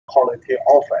quality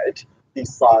of it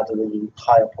decide the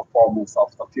entire performance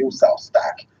of the fuel cell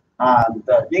stack. And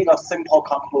in a simple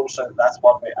conclusion, that's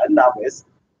what we end up with: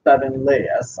 7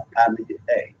 layers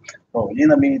MEA. So in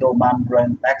the middle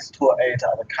membrane, next to it,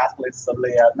 the catalyst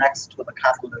layer. Next to the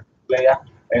catalyst layer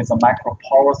is a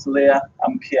microporous layer,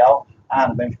 MPL,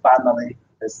 and then finally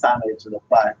is sandwiched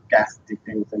by gas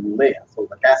diffusing layer. So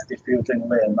the gas diffusing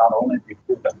layer not only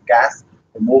diffuses the gas,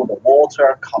 remove the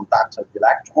water, conduct the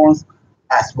electrons,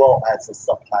 as well as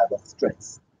supply the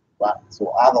strings. Right?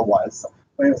 So otherwise,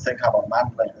 when you think about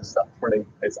membrane,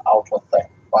 it's ultra thin,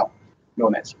 right,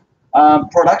 unit.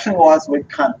 Production-wise, we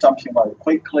can't jump in very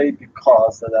quickly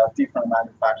because the different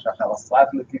manufacturers have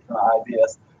slightly different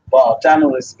ideas. But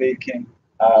generally speaking,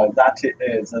 that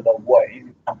is the way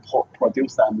you can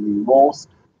produce them in rolls,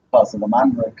 because the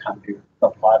membrane can be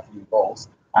supplied in rolls,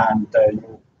 and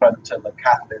you print the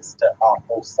catalyst on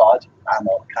both sides and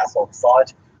on the cathode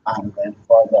side, and then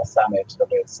further sandwich with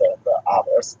the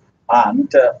others.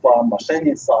 And from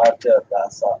machining side,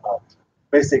 that's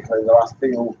basically there are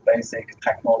few basic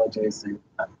technologies you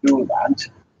can do that.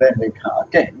 Then we can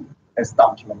again, it's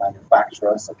down to the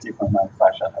manufacturers. So different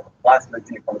manufacturers have slightly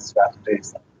different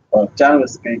strategies. But generally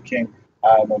speaking,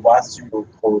 once you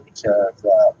put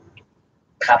the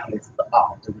catalyst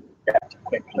out, you get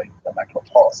quickly the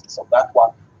microporous. So that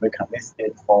one we can list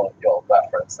it for your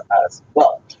reference as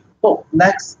well. So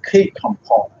next key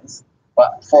components,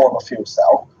 but for the fuel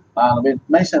cell. We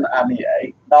mentioned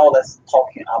MEA. Now let's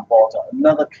talking about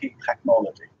another key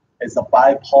technology. It's a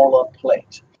bipolar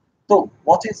plate. So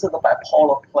what is the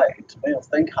bipolar plate? When you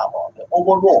think about it,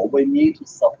 overall, we need to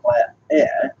supply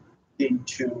air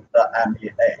into the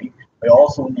MEA. We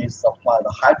also need to supply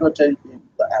the hydrogen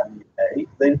into the MEA.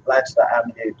 Then let the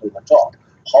MEA do the job.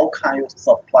 How can you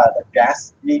supply the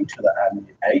gas into the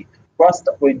MEA? First,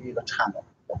 we need a channel.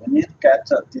 So we need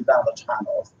to design the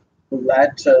channels to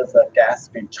let the gas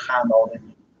be channeled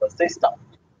into the system.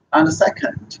 And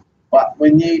second,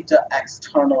 we need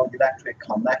external electric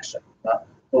connection.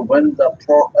 So when the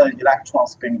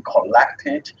electrons being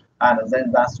collected, and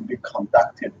then that's to be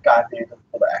conducted, guided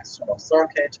to the external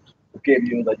circuit to give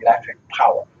you the electric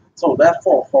power. So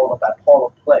therefore, for the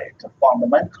bipolar plate,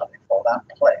 fundamentally for that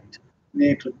plate, you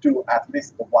need to do at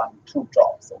least two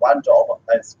jobs. One job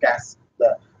is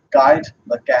guide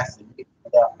the gas into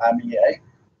the MEA.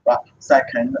 But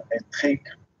second is take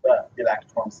the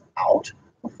electrons out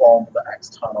to form the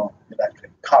external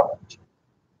electric current.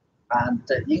 And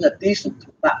in addition to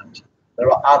that, there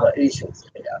are other issues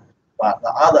here. But the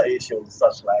other issues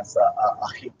such as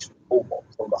a heat removal.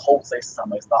 So the whole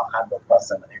system is not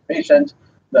 100% efficient.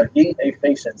 The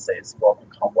inefficiencies will be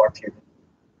converted into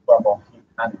thermal heat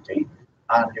energy,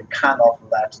 and you cannot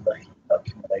let the heat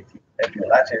accumulate. If you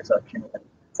let it accumulate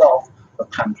itself, the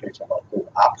temperature will go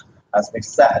up. As we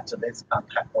said, this kind of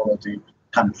technology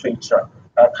temperature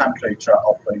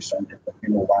operation is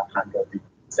below 100 degrees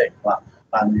C,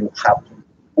 and you have to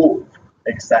remove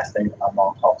excessive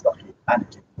amount of the heat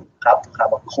energy. You have to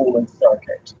have a cooling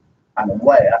circuit, and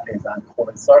where is that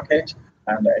cooling circuit?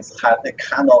 And it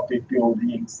cannot be built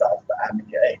inside the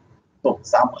MEA. So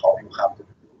somehow you have to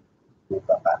do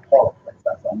the bipolar plate.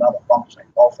 That's another function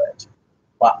of it.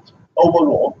 But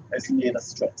overall, it needs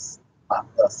stress.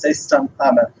 The system,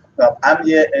 the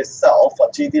MEA itself,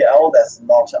 GDL, that's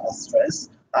not a stress,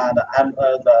 and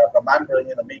the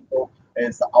membrane in the middle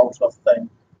is ultra thin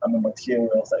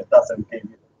material, so it doesn't give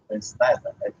you this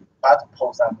neither. If you try to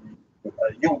pull some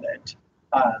unit,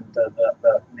 and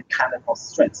the mechanical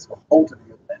strength to hold the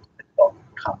unit, it will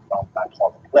come from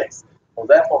bipolar plates. So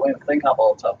therefore, when you think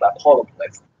about bipolar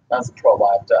plates, that's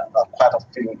provide quite a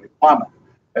few requirements.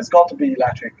 It's got to be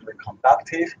electrically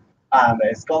conductive, and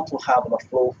it's got to have the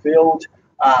flow field,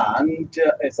 and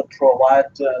it's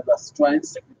provide the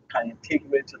strength that can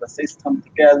integrate the system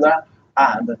together,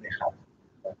 and they have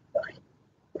the heat.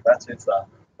 That is the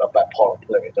bipolar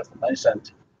plate we just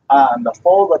mentioned. And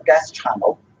for the gas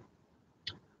channel,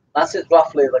 that is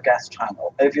roughly the gas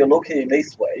channel. If you look in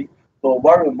this way, so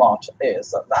very much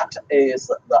is that is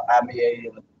the MEA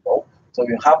in the middle. So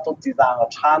you have to design a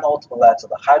channel to let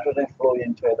the hydrogen flow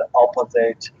into it. The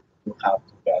opposite, you have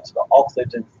to get the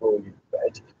oxygen flow into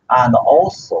it, and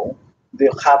also they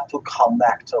have to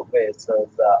connect with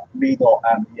the middle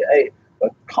MEA. The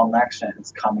connection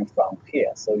is coming from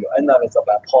here. So you end up with a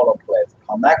bipolar plate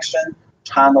connection,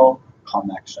 channel,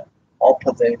 connection.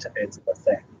 Opposite is the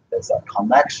same. There's a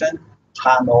connection,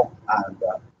 channel,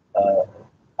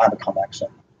 and connection.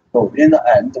 So in the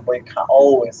end, we can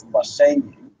always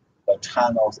machine the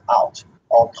channels out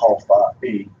of a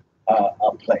plate,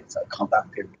 a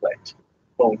conductive plate.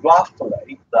 So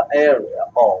roughly, the area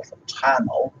of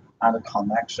channel and the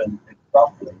connection is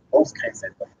roughly, in most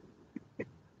cases,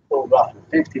 so roughly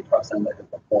 50% is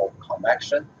the full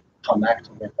connection, connect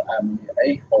with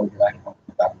MEA for electron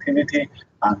conductivity,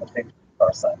 and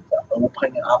 50%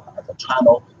 opening up as a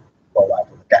channel to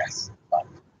provide the gas.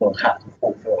 So have to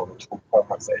fulfill the two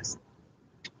purposes.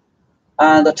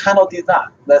 And the channel design,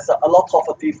 there's a lot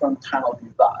of different channel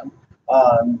design,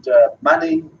 and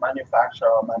many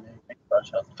manufacturers, many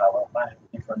researchers have many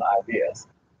different ideas.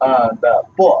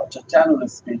 But generally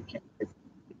speaking, it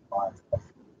minimize the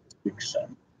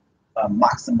restriction,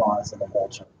 maximize the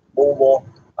water removal,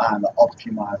 and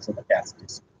optimize the gas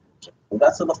distribution. So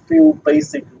that's the few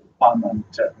basic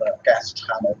requirements the gas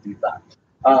channel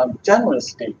design. Generally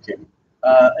speaking,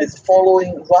 it's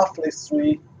following roughly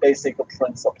three basic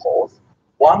principles.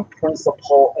 One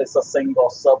principle is a single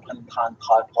serpentine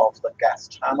type of the gas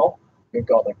channel. You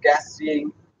got a gas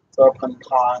in,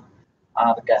 serpentine,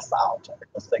 and gas out,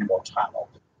 a single channel.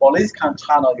 For this kind of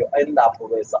channel, you end up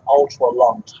with an ultra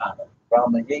long channel.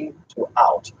 From in to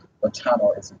out, the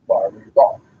channel is very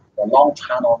long. The long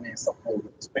channel means the fluid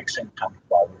restriction can be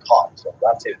very high. So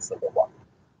that is the one.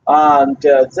 And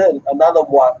then another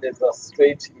one is a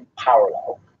straight in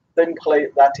parallel. Simply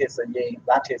that is in,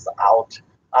 that is out,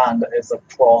 and it's a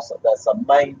cross. There's a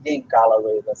main in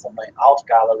gallery, there's a main out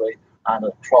gallery, and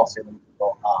a cross in the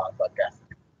middle are the gas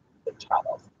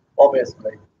channels.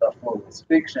 Obviously, the fluid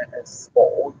restriction is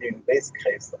small in this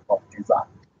case of design.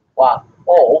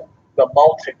 Or the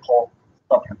multiple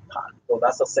serpentine. So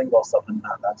that's a single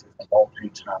serpentine, that is the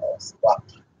multi-channels.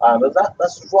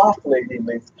 That's roughly in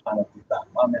this kind of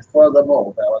design.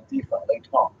 Furthermore, there are different, later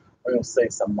on, we will see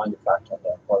some manufacturing,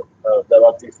 there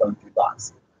are different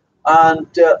designs. And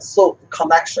so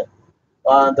connection,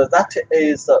 and that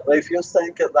is, if you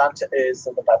think that is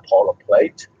the bipolar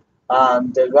plate,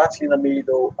 and right in the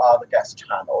middle are the gas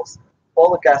channels. For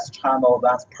the gas channel,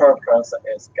 that purpose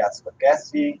is gas the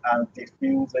gas in and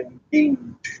diffusing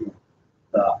into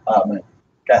the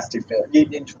gas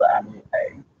diffusion into the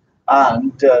MEA.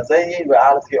 And then in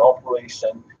reality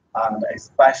operation, and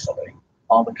especially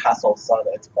on the cathode side,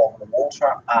 it's from the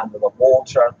water, and the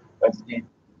water is in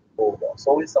the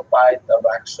so it's a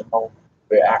bi-directional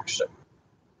reaction.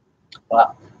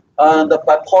 And the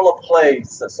bipolar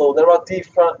plates, so there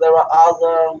are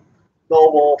other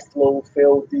novel flow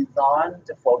field design.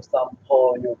 For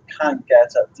example, you can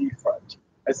get a different.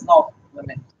 It's not,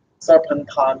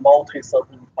 serpentine,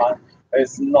 multi-serpentine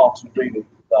is not really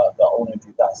the only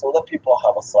design. So the people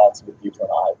have a slightly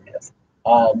different ideas.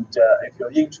 And if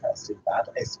you're interested in that,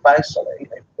 especially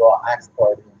if you're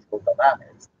expert in fluid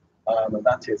dynamics,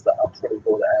 that is a pretty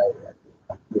good area. You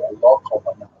can do a lot of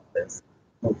analysis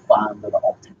to find the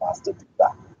optimized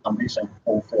design condition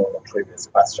fulfill the previous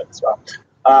questions, right?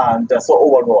 And so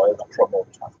overall, it's a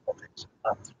promote transportation.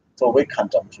 So we can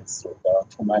jump through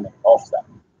too many of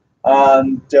them.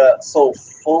 And so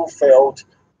fulfilled,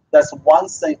 that's one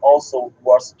thing also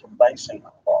worth to mention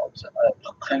about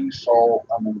potential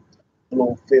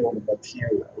flow field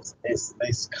materials is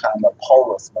this kind of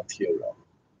porous material.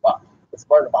 But it's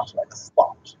very much like a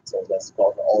sponge. So there's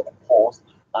got all the pores,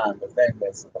 and then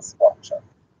there's the structure.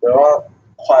 There are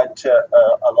quite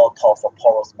a lot of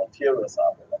porous materials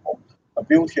available. The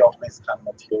beauty of this kind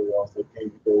of materials is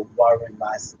it will very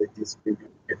nicely distributed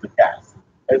gas.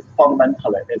 It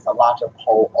fundamentally is a larger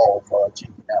pole of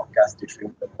GIAN gas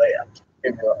distributed layer.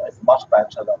 It's much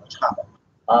better than the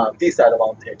channel.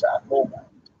 Disadvantage at the moment,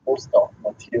 most of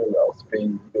materials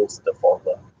being used for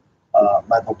the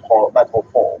metal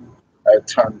form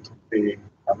tend to be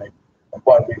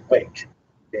very weak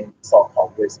in sort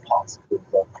of response to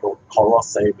the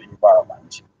corrosive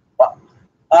environment.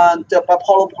 And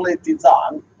bipolar plate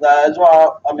design, there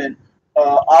are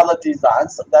other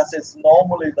designs. That is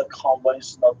normally the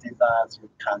conventional designs you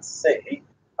can see.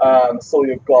 So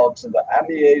you got the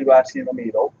MEA right in the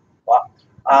middle,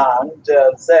 and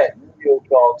then you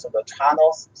got the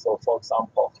channels. So for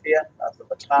example, here as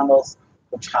the channels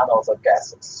are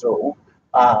gas through,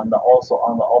 and also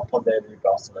on the opposite you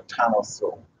got the channels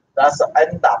through. That's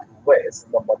end up with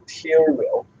the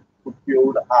material to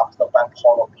build up the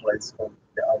bipolar plates will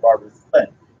be a very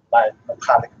thin, like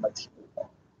metallic material.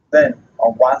 Then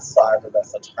on one side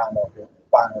there's a channel, you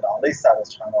find it on this side of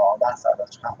the channel, on that side of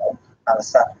the channel, and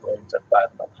separated by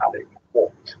the metallic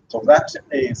wall. So that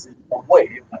is a way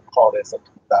you can call this a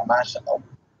two-dimensional.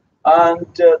 And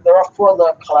there are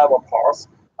further clever parts.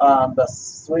 The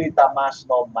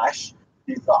three-dimensional mesh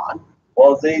design.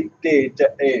 What they did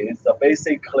is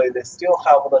basically they still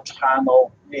have the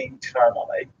channel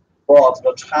internally, but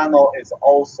the channel is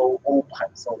also open.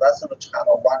 So that's the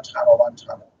channel, one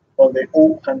channel. When they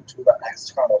open to the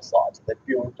external side, they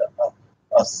build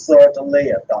a third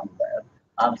layer down there.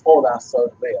 And for that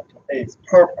third layer, to its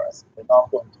purpose, we're not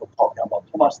going to talk about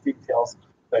too much details.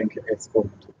 I think it's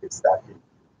going to be studied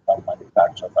by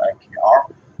manufacturers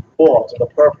APR. But the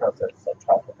purpose is to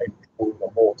try to improve the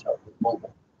water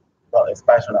removal,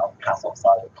 especially on the cathode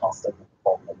side, we constantly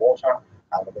from the water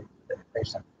and the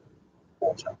efficient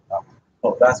water.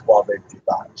 So that's what they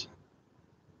designed.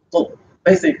 So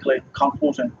basically,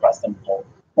 conclusion quite simple.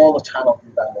 For the channel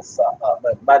design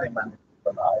many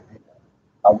different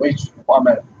ideas, which from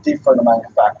a different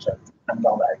manufacturer depending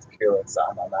on the experience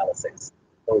and analysis.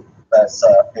 So that's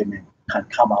can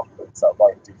come up with a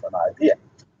very different idea.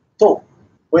 So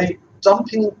we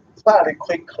jumping fairly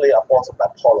quickly about the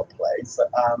bipolar plates,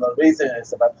 and the reason is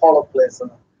the bipolar plates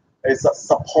is a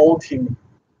supporting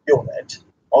unit,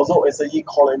 although it's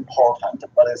equally important,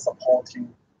 but it's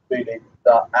supporting really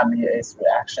the MEA's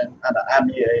reaction, and the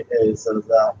MEA is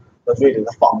really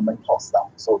the fundamental stuff.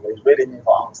 So we really need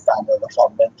to understand the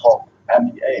fundamental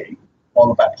MEA for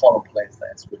the bipolar plates.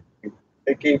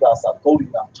 It gives us a good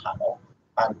enough channel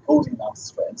and good enough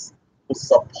strength to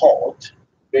support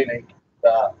really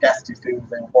the gas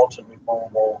diffusion, water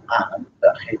removal, and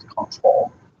the heat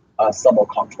control, thermal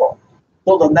control.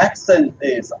 So the next thing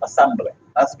is assembly.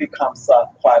 That becomes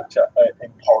quite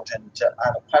important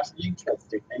and quite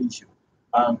interesting issue.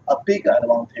 A big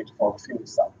advantage for the fuel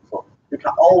cell. So you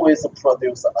can always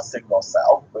produce a single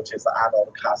cell, which is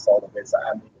anode cathode with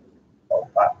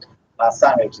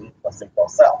sandwich in a single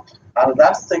cell. And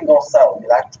that single cell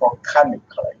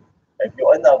electrochemically, if you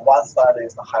end up one side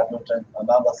is hydrogen,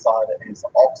 another side is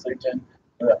oxygen,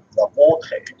 the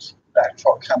voltage, the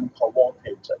electrochemical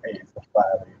voltage is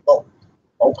very low.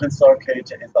 Open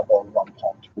circuit is about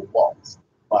 1.2 volts.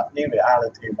 But in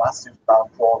reality, once you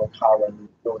start draw the current, you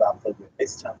build up the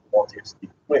resistance, voltage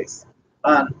decrease.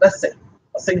 And let's say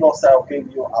a single cell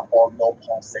gives you about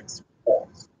 0.6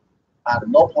 volts.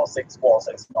 And 0.6 volts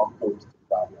is not good to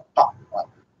run your car.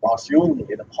 What you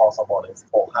need possible is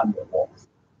 400 volts.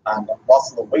 And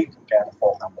what's the way to get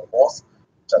 400 volts?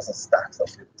 Just stack the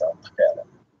few cells together.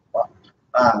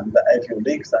 And if you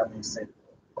link them, you see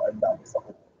you end up with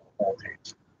a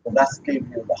voltage. So that's give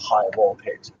you the high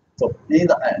voltage. So in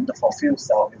the end, for fuel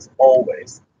cell, is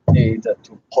always need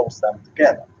to post them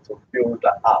together to build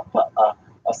up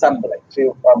assembly,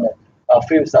 fuel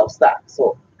cell stack.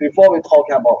 So before we talk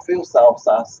about fuel cell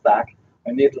stack,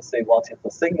 we need to see what is the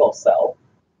single cell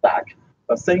stack,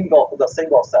 the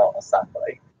single cell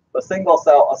assembly. The single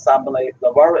cell assembly,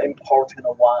 the very important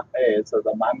one is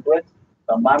the membrane.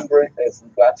 The membrane is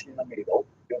right in the middle.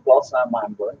 You got that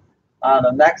membrane,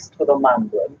 and next to the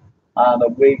membrane,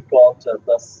 and we got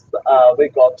this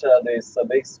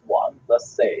one, the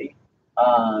C,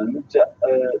 and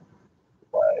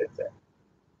where is it?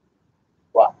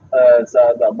 Well,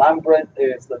 the membrane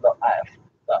is the F.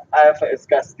 The F is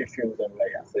gas diffusion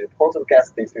layer. So you put the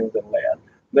gas diffusion layer,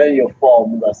 then you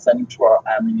form the central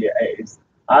MEAs.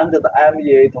 And the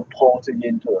MEA to put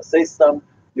into the system,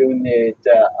 you need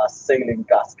a sealing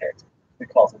gasket,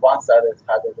 because one side is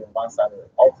hydrogen, one side is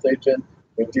oxygen.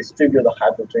 We distribute the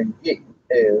hydrogen in,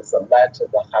 is let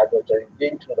the hydrogen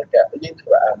into the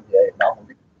MEA, not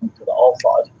into the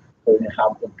outside. So you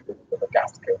have to do the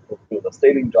gasket to do the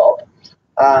sealing job.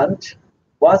 And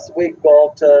once we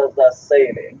got the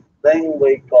sealing, then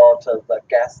we got the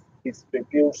gas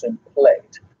distribution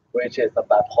plate, which is the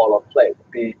bipolar plate,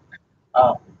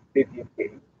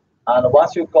 BPP. And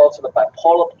once you go to the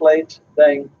bipolar plate,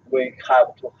 then we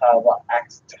have to have an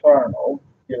external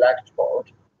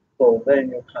electrode. So then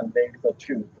you can link the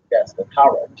two to get the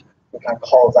current. You can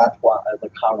call that one as a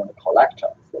current collector.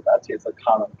 So that is a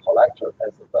current collector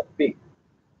as the B.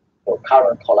 So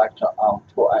current collector on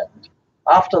two ends.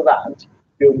 After that,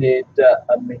 you need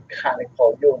a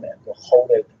mechanical unit to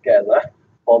hold it together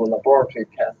for the laboratory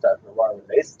test at the very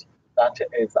least. That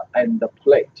is the end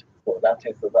plate. So that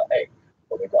is the A.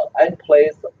 So we got end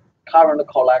plate, current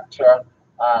collector,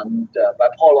 and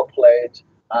bipolar plate,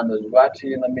 and right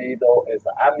in the middle is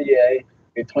the MEA.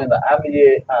 Between the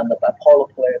MEA and the bipolar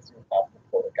plates, you have to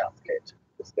put a gasket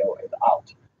to seal it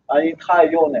out. An entire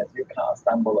unit you can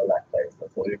assemble it like this.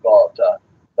 So you got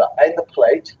the end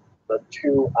plate, the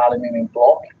two aluminum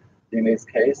block in this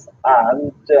case,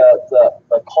 and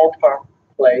the copper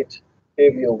plate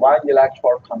give you one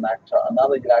electrode connector,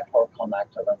 another electrode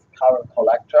connector, that's current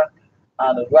collector,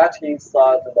 and right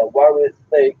inside the very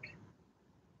thick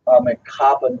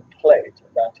carbon plate,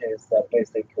 that is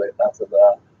basically that's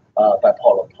the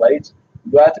bipolar plate.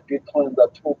 Right between the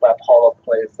two bipolar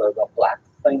plates, the black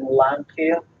thin line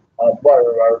here,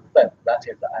 very thin, that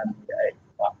is the MEA.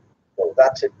 So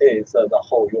that is the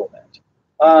whole unit.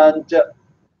 And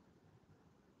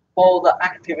For the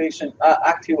active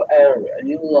area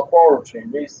in laboratory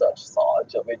research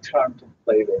side, we turn to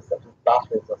play with to start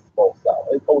with a small cell.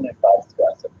 It's only 5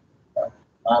 stress.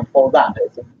 And for that,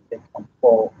 it's easy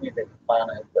control, easy to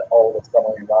manage all the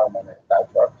thermal environment,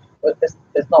 etc. But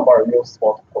it's not very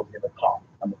useful to put in the car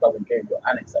and it doesn't give you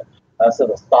anything. That's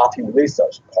the starting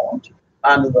research point.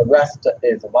 And the rest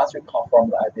is once you confirm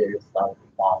the idea, you start to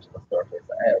enlarge the surface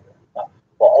area.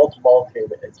 For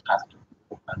automotive, it has to be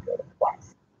 200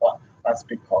 plus. That's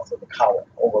because of the current,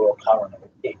 overall current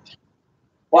we need.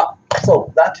 Well,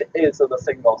 so that is the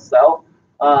single cell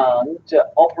and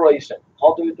operation.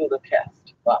 How do you do the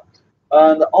test? Well,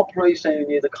 and the operation you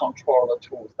need to control the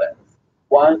two things.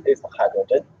 One is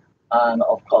hydrogen, and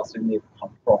of course you need to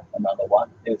control another one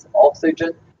is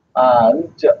oxygen.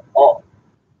 And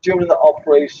during the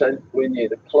operation, we need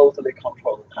to closely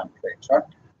control the temperature.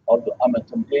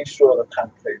 To ensure the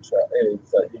temperature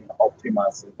is in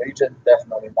optimized region,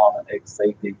 definitely not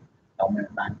exceeding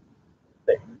 90.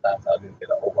 That's a little bit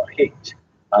overheat,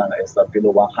 and it's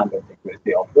below 100 degrees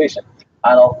the operation.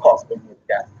 And of course, we need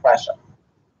gas pressure,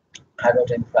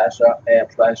 hydrogen pressure, air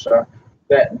pressure.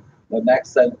 Then the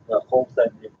next thing, the whole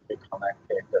thing needs to be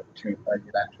connected to an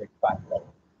electric backbone,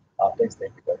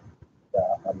 basically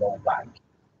a low bank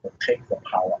to take the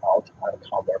power out and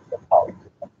convert the power into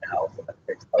something else and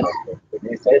fix the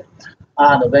release it.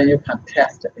 And then you can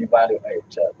test, evaluate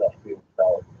the fuel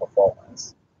cell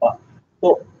performance.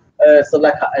 So it's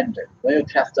like an engine. When you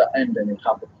test the engine, you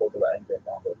have to put the engine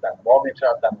on the dynamometer.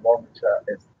 Dynamometer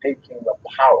is taking the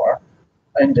power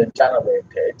engine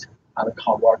generated and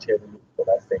converted into,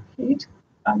 let's say, heat,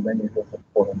 and then you use the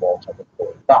cooling water to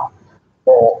cool it down.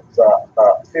 For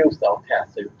the fuel cell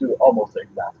test, you do almost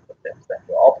exactly the same thing.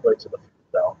 You operate the fuel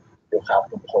cell, you have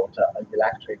to put an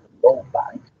electric load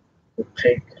bank to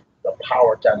take the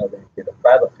power generated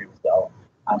by the fuel cell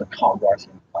and convert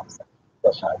into something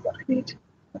such as the heat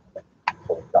and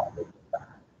cool it down with that.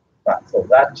 Right, so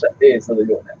that is the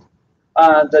unit.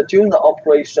 And during the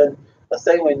operation, the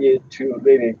thing we need to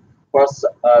really first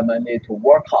need to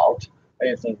work out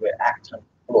is the reactant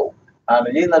flow.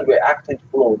 And in the reactant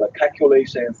flow, the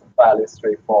calculation is fairly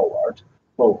straightforward.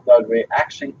 So the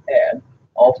reaction N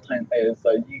often is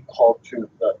equal to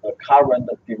the current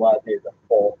divided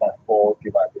 4 by 4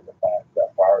 divided by the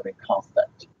Faraday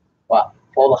constant. But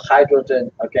for the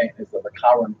hydrogen, again, it's the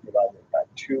current divided by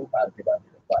 2 and divided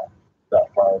by the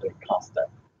Faraday constant.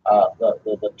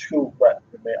 The 2, well,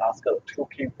 you may ask the 2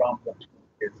 came from, the 2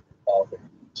 is because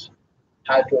each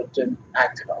hydrogen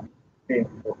atom being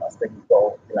a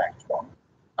single electron,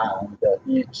 and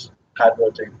each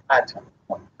hydrogen atom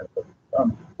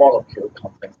molecule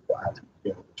contains 2 atoms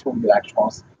with 2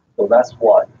 electrons. So that's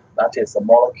why that is a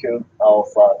molecule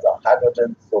of the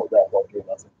hydrogen. So that will give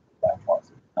us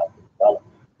electrons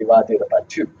divided by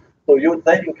 2. So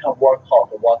then you can work out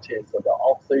what is the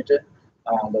oxygen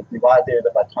and divided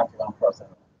by 21%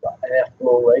 the air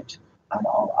flow rate, and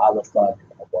on the other side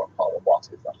you can work out what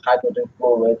is the hydrogen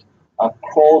flow rate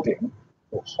according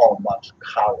to how much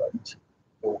current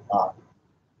you are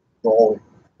drawing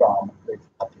from this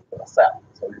particular cell.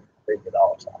 So you can figure it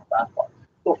out on that one.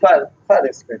 So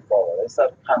fairly straightforward. It's a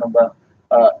kind of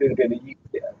a little bit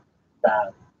easier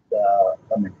than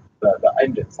the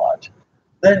engine side.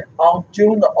 Then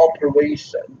during the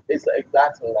operation, it's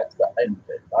exactly like the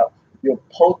engine. You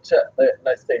put,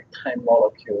 let's say, 10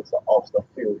 molecules of the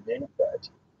fuel in it.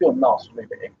 You're not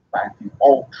really expecting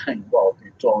all 10 will be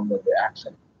joined the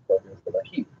reaction to produce the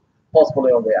heat.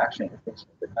 Possibly a reaction efficiency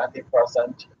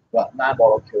 90%, but 9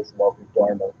 molecules will be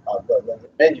joined, the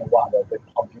remaining one will be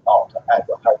pumping out as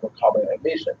hydrocarbon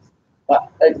emissions.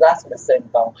 But exactly the same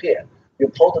down here. You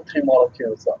put 10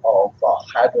 molecules of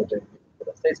hydrogen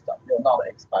into the system. You're not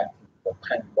expecting the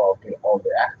 10 will be all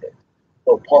reacted.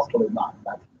 So possibly not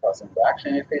 90%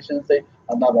 reaction efficiency.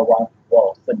 Another one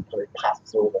will simply pass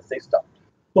through the system.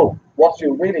 So what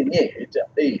you really need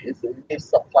is you need to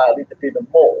supply a little bit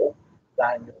more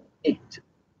than you need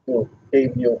to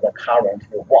give you the current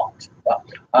you want.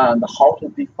 And how to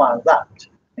define that?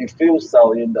 In fuel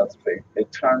cell industry, they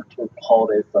turn to call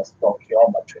it the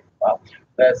stoichiometry.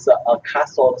 There's a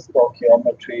cathode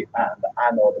stoichiometry and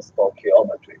anode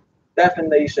stoichiometry.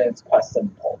 Definition is quite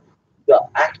simple. The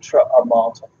actual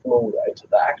amount of flow rate,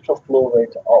 the actual flow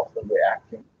rate of the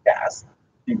reacting gas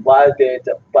divided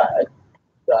by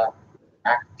the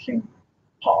reacting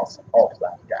part of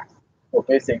that gas. So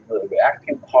basically, the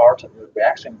reacting part, the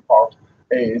reaction part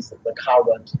is the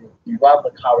current. You divide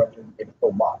the current in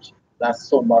so much. That's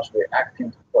so much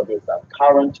reacting to produce that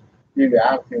current. The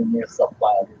reacting needs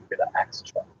supply a little bit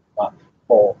extra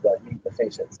for the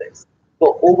inefficiencies.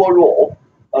 So overall,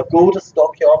 a good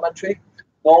stoichiometry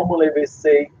Normally we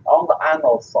say on the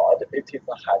anode side, it is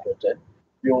a hydrogen.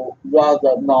 You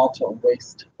rather not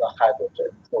waste the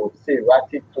hydrogen. So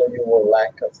theoretically, you will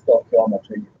like a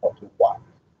stoichiometry equal to 1.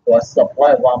 So I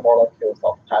supply 1 molecule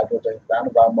of hydrogen,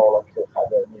 then 1 molecule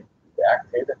hydrogen needs to be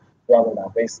reacted rather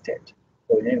than wasted.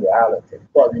 So in reality,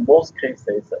 but in most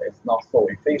cases, it's not so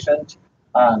efficient,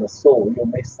 and so you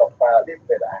may supply a little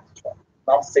bit extra,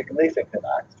 not significant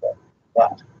extra,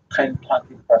 but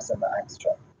 10–20%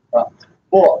 extra.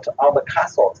 But on the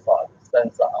cathode side,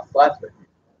 things are slightly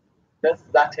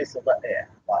different. That is the air.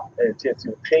 It is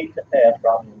you take air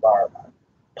from the environment,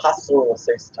 pass through the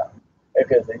system.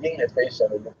 If it's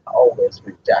inefficient, you can always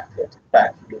reject it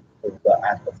back into the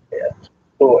atmosphere.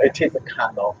 So it is a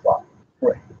kind of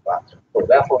free. So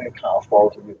therefore, you can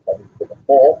afford to use a little bit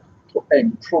more to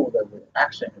improve the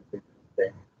reaction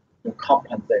efficiency to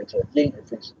compensate the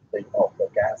inefficiency of the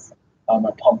gas and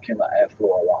pumping the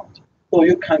airflow around. So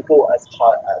you can go as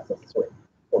high as 3.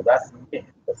 So that's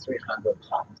means the 300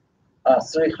 times,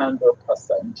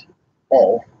 300%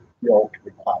 of your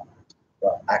requirement,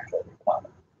 the actual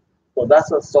requirement. So that's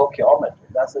the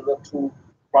stoichiometry. That's the 2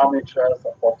 parameters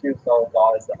for fuel cell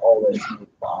guys that always need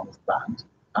to understand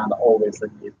and always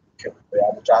need to. We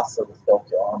adjust the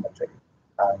stoichiometry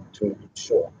and to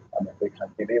ensure we can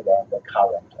deliver the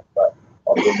current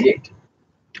of the need.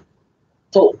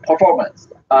 So performance,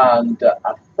 and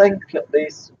I think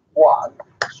this one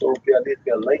should be a little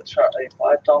bit later. If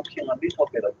I jump in a little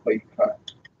bit quicker,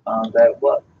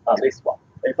 this one.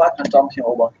 If I can jump in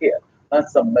over here,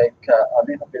 let's make a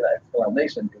little bit of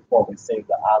explanation before we see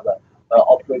the other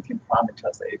operating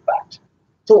parameters effect.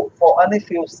 So for any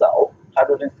fuel cell,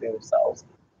 hydrogen fuel cells,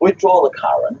 we draw the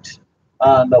current,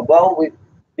 and while we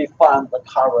define the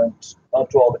current,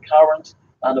 draw the current,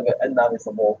 and we end up with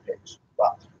a voltage.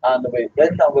 Right? And we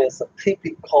end up with a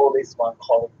typical this one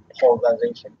called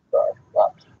polarization curve.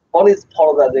 Right? For this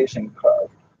polarization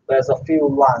curve, there's a few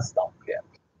lines down here.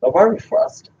 The very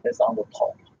first is on the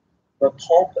top. The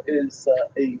top is a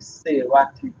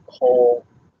theoretical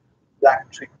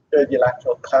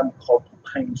electrochemical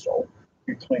potential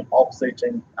between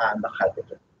oxygen and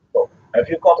hydrogen. So if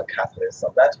you got a catalyst,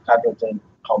 so that hydrogen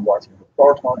converts into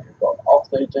proton, you got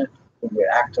oxygen, you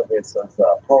react with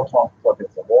the proton,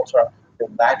 produce the water, you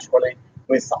naturally,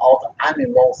 without any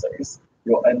losses,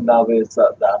 you end up with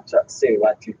that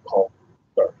theoretical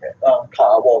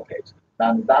voltage.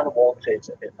 And that voltage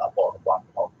is about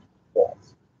 1.2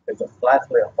 volts. It's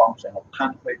slightly a function of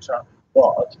temperature,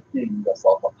 but in the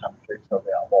sort of temperature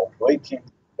we are operating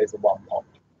is 1.2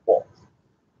 volts.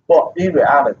 But in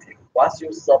reality, once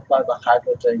you supply the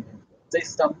hydrogen into the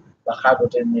system, the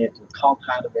hydrogen needs to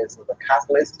contact with the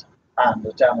catalyst and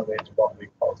generate what we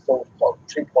call so-called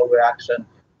triple reaction,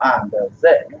 and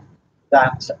then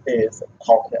that is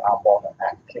talking about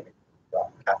activity, the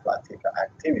catalytic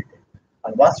activity.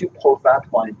 And once you put that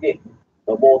one in,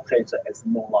 the voltage is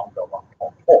no longer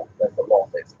 1.4. There's a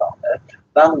loss is down there.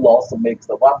 That loss makes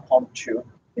the 1.2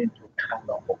 into kind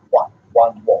of 1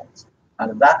 volt.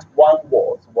 And that 1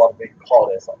 volt, what we call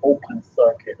is open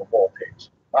circuit voltage.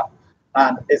 Right?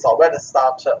 And it's already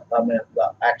started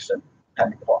the action,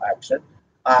 chemical action,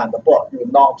 but you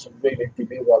not really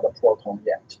deliver the proton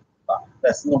yet.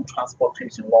 There's no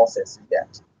transportation losses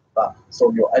yet.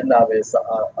 So you end up with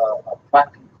a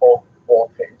practical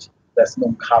voltage. There's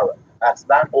no current. At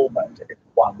that moment, it's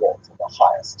 1 volt, the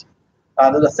highest.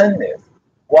 And the thing is,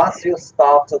 once you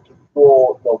start to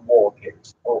draw the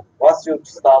voltage, or once you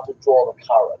start to draw the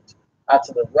current, at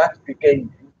the right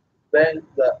beginning, then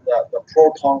the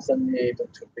protons need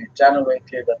to be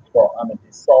generated from,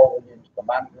 dissolved into the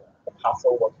magnet and pass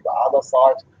over to the other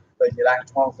side. The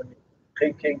electrons need to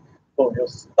be taken. So you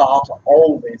start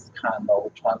all this kind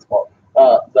of transport,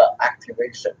 the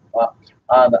activation,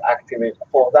 and activate.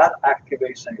 For that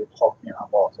activation you're talking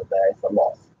about, there is a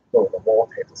loss. So the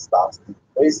voltage starts to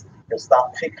decrease. You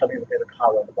start taking a little bit of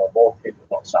current, the voltage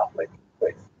will sharply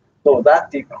decrease. So that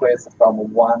decrease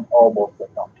from 1 almost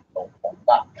down to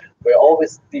 0.9.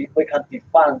 We can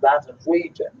define that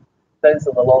region since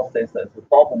the losses is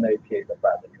dominated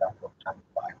by the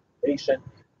electrochemical activation.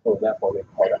 So therefore we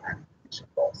call it activation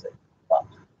losses. But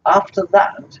after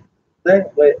that, then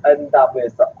we end up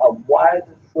with a wide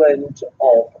range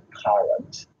of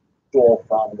current drawn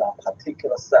from that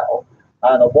particular cell,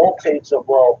 and the voltage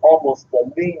will almost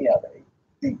linearly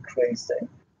decreasing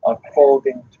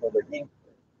according to the increase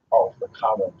of the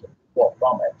current drawn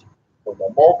from it. So the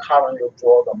more current you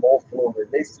draw, the more flow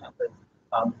release happens,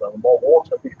 and the more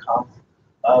water becomes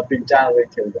being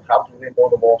generated. You have to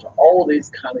remove the water. All these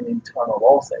kind of internal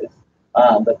losses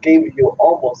that give you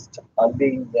almost a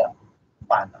linear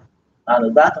manner.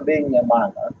 And that linear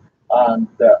manner and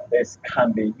it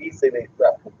can be easily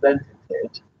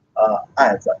represented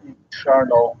as an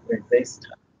internal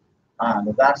resistance.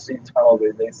 And that internal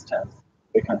resistance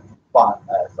we can define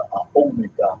as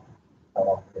omega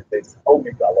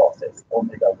omega losses,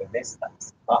 omega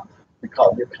resistance,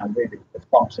 because you can really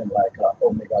function like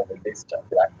omega resistor,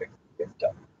 electric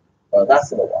resistor. That's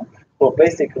the one. So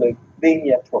basically,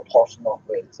 linear proportional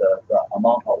with the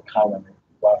amount of current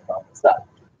derived from the cell.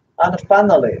 And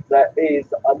finally, there is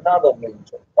another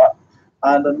region, right?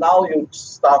 And now you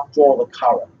start draw the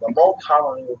current. The more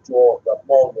current you draw, the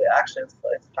more reactions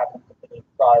is happening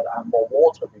inside and more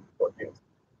water being produced.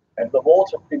 And the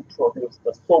water being produced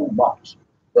so much,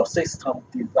 your system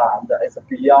design is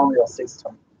beyond your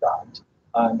system design.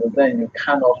 And then you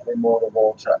cannot remove the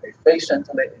water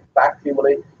efficiently,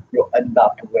 effectively, you end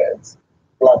up with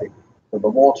flooding. So the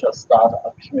water starts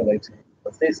accumulating in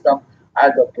the system,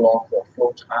 either block the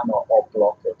flow channel or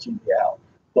block the GDL.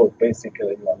 So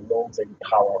basically, you are losing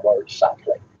power very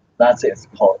sharply. That is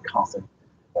called constant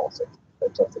losses.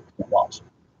 It's just too much.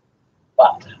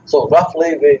 But so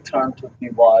roughly, we turn to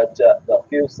divide the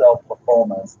fuel cell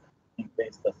performance in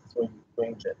these three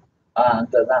regions. And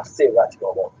that's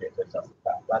theoretical voltage,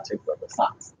 that is the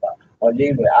science. But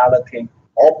in reality,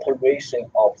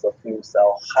 operation of the fuel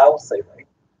cell healthily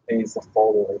is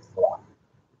follow this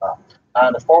line.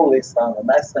 And follow this line, the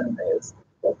next thing is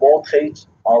the voltage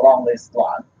along this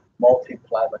line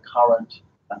multiply the current,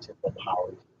 that is the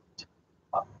power.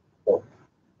 So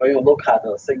when you look at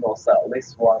a single cell,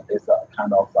 this one is a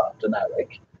kind of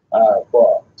generic,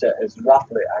 but it's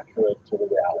roughly accurate to the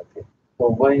reality. So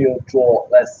when you draw,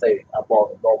 let's say,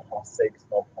 about 0.6,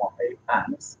 0.8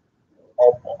 amps,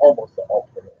 almost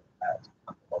operate at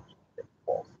 0.6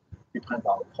 volts. Depends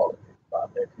on the quality, but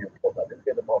if you put a little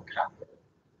bit more capital,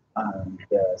 and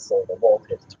so the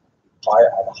voltage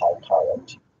higher at a high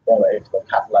current, or if the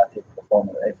catalytic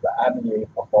performance, if the MEA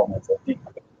performance is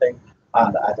decreasing,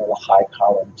 and at a high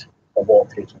current, the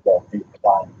voltage will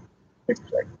decline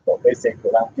quickly. So basically,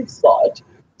 that decides.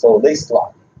 So this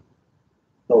line.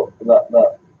 So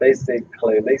the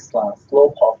basically this line,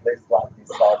 slope of this line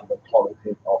decides the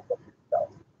quality of the fuel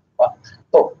cells.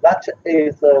 So that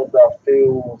is the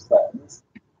fuel cells.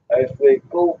 If we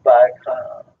go back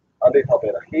a little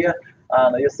bit here,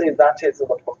 and you see that is the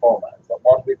performance.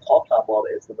 What we talked about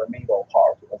is the middle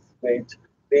part, the straight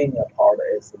linear part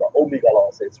is the omega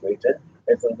losses region.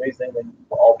 It's the reason we need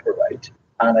to operate,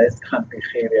 and it can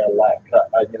behave like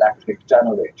an electric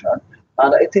generator.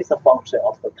 And it is a function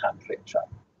of the temperature.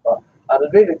 At a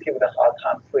relatively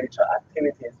high temperature,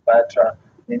 activity is better,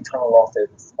 internal losses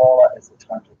is smaller, it's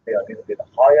trying to be a little bit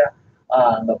higher,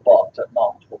 and but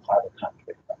not too high the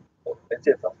temperature. So it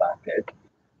is a factor.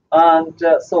 And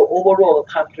so overall,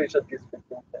 the temperature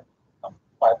distribution becomes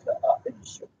quite an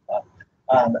issue.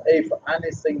 And if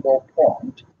any single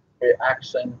point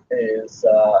reaction is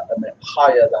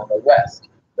higher than the rest,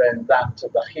 then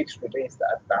the heat release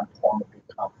at that point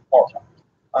becomes hotter.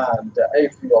 And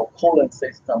if your cooling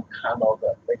system cannot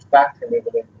effectively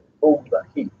remove the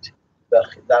heat,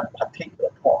 that particular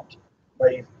point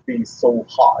may be so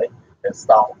high and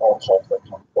start out of the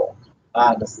control.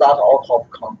 And start out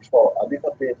of control, a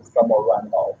little bit thermal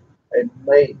runoff, it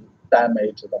may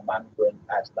damage the membrane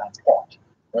at that point.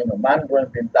 When the membrane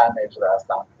been damaged at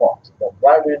that point, the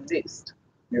very least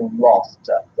you lost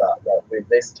the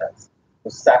resistance to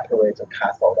separate the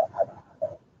cathode and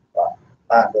anode.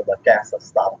 And the gas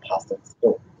start passing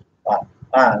through.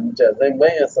 And then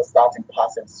when it's starting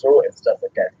passing through, it's just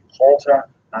getting hotter,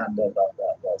 and the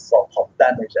sort of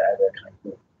damage area can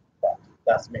do.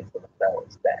 That means the cell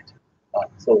is dead.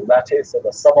 So that is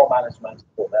the thermal management,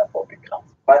 so therefore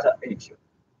becomes quite an issue.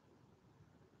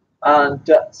 And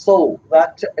so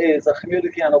that is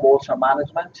humidity and water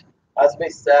management. As we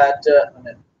said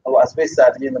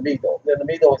in the middle. In the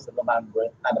middle is the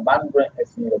membrane, and the membrane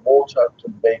is in the water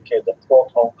to make it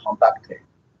proton conductive.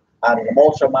 And the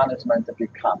water management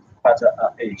becomes quite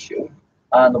an issue.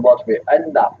 And what we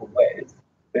end up with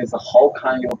is how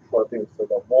can you produce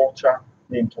the water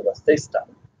into the system,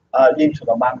 into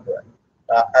the membrane.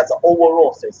 As an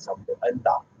overall system, you end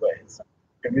up with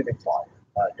humidifier.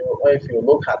 If you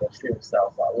look at the fuel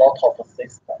cells, a lot of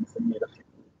systems need a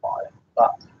humidifier.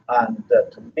 And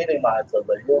to minimize the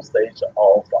usage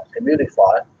of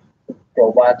humidifier to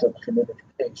provide the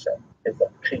humidification is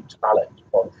a key challenge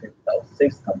for the fuel cell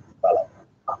system development.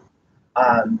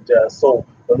 And so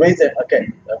the reason,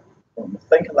 again,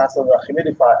 think that the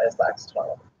humidifier is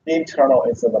external. Internal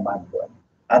is the membrane,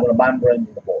 and the membrane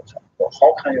is the water. So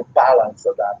how can you balance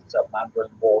that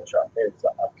membrane water is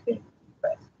a key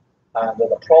event. And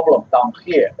the problem down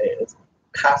here is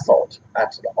cathode,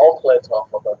 at the outlet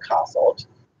of the cathode,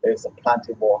 is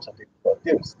plenty water being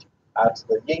produced. At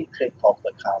the intake of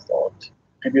the cathode,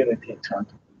 humidity turns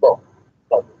low,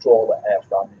 but draw the air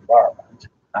from the environment,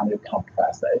 and you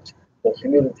compress it, the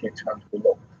humidity turns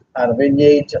low. And we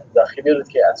need the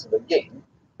humidity at the in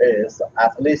is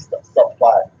at least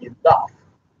supply enough,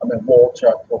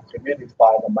 water to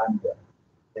humidify the membrane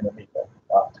in the middle.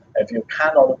 If you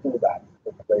cannot do that,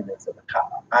 you play with the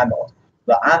anode.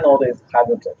 The anode is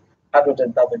hydrogen.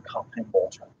 Hydrogen doesn't contain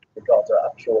water because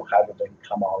pure hydrogen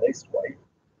come out this way.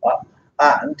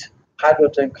 And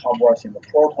hydrogen converting the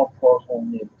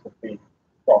proton need to be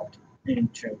dropped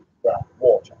into the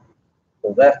water.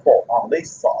 So therefore, on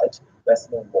this side, there's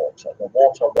no water. The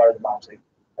water very much is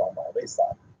from on this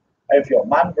side. If your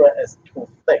membrane is too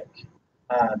thick,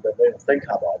 and when you think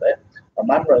about it, the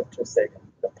membrane is too thick,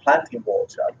 the plenty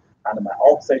water, and my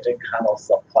oxygen cannot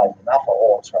supply enough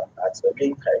water at the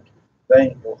intake,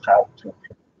 then you have to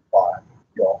purify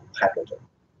your hydrogen.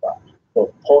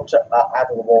 So put add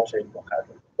the water into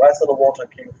hydrogen. Where the water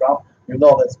came from? You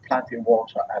know there's plenty of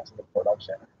water at the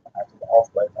production, at the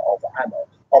outlet of the anode,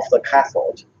 of the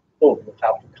cathode. So you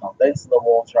have to condense the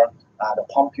water and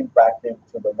pumping back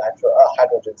into the natural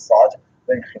hydrogen side,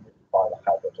 then humidify the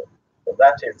hydrogen. So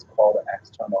that is called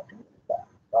external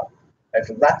humidifier. If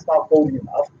that's not good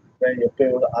enough, then you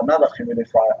build another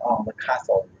humidifier on the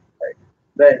cathode intake.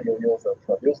 Then you use to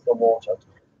produce the water to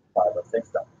humidify the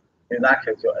system. In that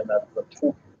case, you end up with the two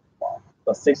humidifiers.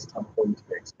 The system is going to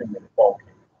be extremely bulky.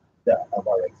 They are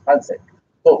very expensive.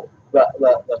 So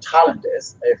the challenge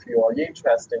is, if you are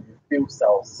interested in fuel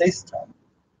cell system,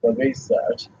 the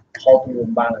research, how do you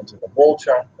manage the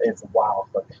water is one of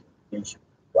the key issues.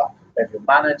 Right? If you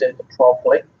manage it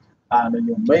properly, and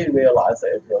you may realize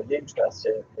if you're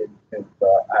interested in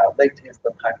the latest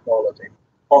technology,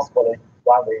 possibly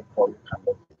one vehicle you can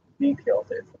look at details.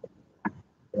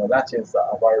 That is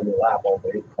a very reliable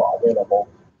vehicle available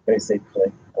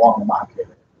basically on the market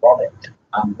running.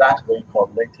 And that vehicle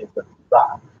latest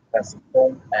design has its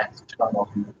own external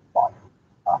humidifier.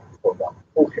 So the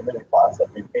two humidifiers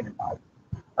have been minimized.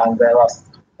 And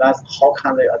that's how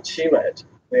can they achieve it?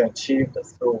 They achieve it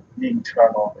through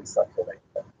internal recirculation.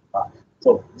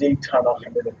 So the internal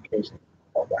humidification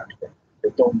of that, they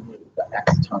don't need the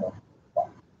external humidifier.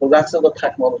 So that's the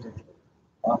technology.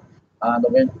 And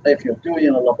if you do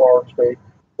in a laboratory,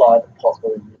 but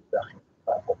possibly need the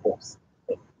humidifier for both.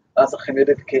 That's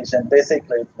humidification.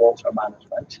 Basically, it's water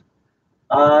management.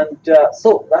 And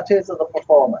so that is the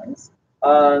performance.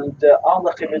 And on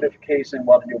the humidification,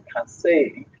 what you can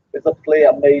see is play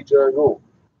a major role.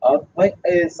 When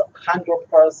is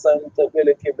 100%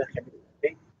 relative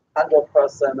humidity,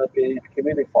 100% being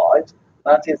humidified,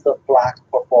 that is the black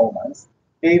performance,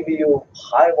 give you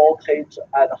high voltage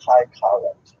and high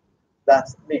current. That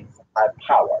means high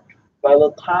power. By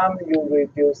the time you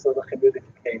reduce the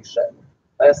humidification,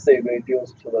 let's say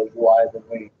reduce to the red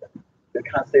region, you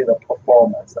can see the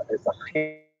performance is a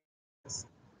hit.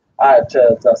 At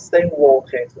the same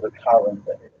voltage, the current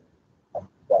is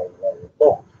very, very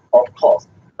low. Of course,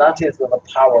 that is the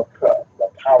power curve. The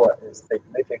power is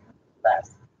significantly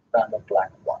less than the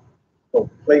black one. So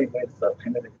play with the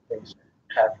humidification,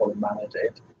 carefully manage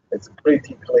it. It's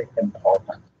critically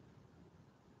important.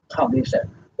 Condition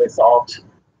without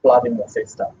flooding the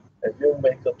system. If you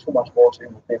make too much water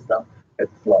in the system,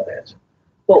 it's flooded.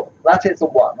 So that is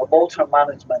one. The water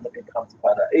management becomes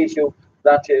quite an issue.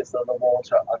 That is the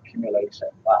water accumulation.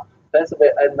 Since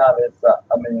we end up with,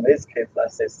 in this case,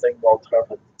 let's say single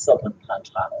serpentine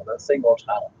channel, the single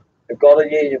channel. You got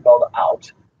it in, you got it out.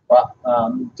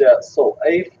 So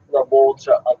if the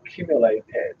water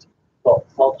accumulated, so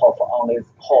sort of on this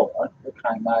corner, you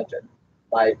can imagine,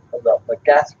 like the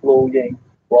gas flowing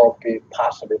will be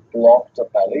partially blocked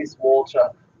by this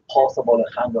water, possibly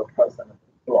 100%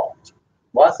 blocked.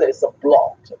 Once it's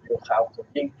blocked, you have to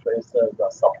increase the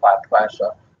supply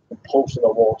pressure to push the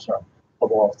water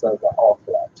towards the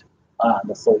outlet.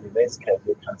 And so in this case,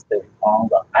 you can see on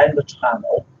the end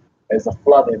channel is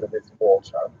flooded with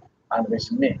water, and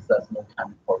which means there's no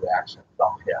chemical reaction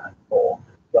down here anymore.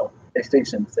 The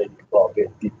efficiency will be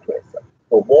decreased.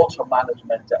 So water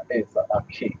management is a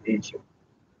key issue.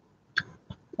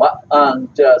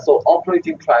 So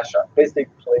operating pressure,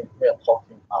 basically we're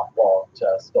talking about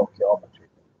stoichiometry.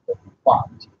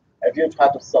 But if you try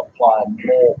to supply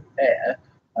more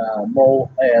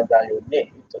air than you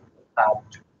need, you have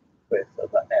to increase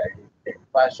the air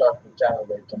intake pressure to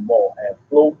generate more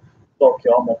airflow.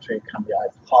 Stoichiometry can be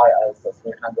as high as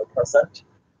 300%.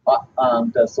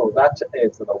 So that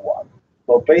is the one.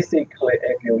 So basically,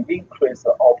 if you increase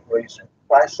the operation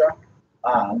pressure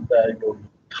and you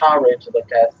encourage the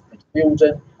gas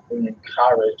diffusion, you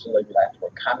encourage the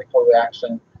electrochemical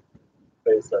reaction,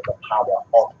 increase the power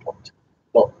output.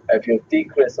 So if you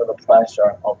decrease the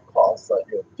pressure, of course,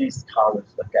 you discourage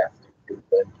the gas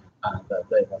diffusion and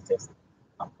then the system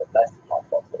becomes less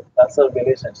powerful. So that's a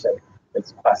relationship.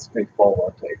 It's quite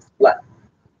straightforward to explain.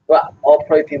 But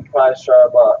operating pressure,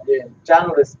 but in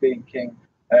generally speaking,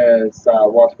 is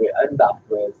what we end up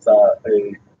with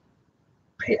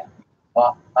here.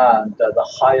 And the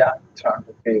higher turn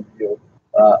to give you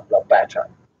the better,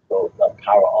 so the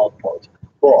power output.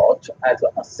 But as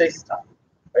a system,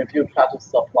 if you try to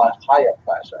supply higher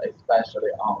pressure,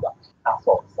 especially on the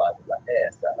cathode side, the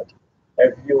air side,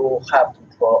 if you have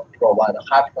to provide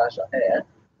high pressure air,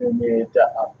 you need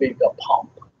a bigger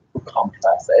pump to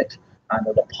compress it, and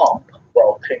the pump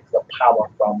will take the power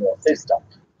from your system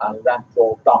and then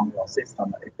go down your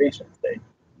system efficiency. In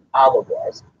other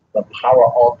words, the power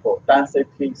output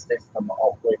density, system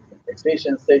operating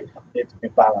efficiency need to be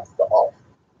balanced off.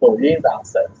 So in that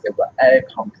sense, the air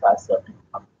compressor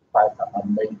becomes quite a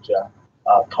major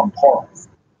component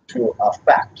to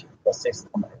affect the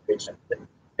system efficiency.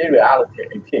 In reality,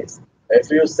 it is. If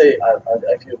you say,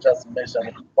 if you just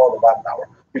mentioned before the 1 hour,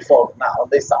 before now,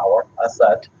 this hour, I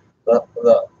said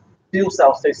the fuel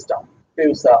cell system,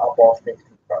 fuel cell about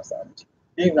 50%.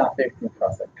 In that 50%,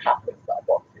 catalysts are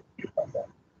about 50%.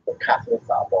 The catalysts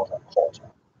are about a quarter.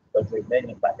 The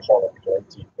remaining bipolar plate,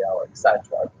 GPL,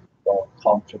 etc., will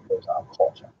contribute a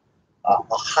quarter. A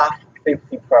half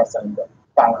 50%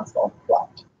 balance of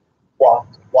plant. What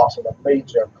are the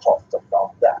major costs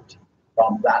from that?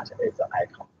 From that is the air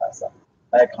compressor.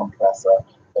 Air compressor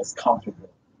is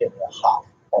contributing half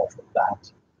of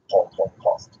that total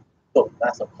cost. So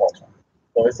that's a quarter.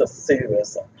 So it's a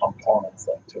serious component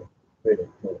to really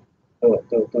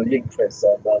to increase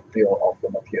the bill of the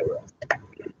materials.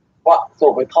 Well,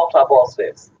 so we talked about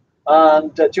this.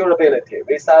 And durability.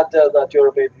 We said the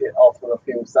durability of the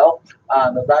fuel cell,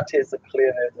 and that is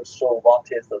clearly to show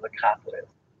what is the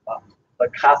catalyst. The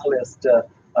catalyst,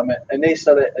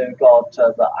 initially you got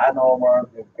the ionomer,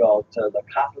 you got the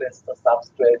catalyst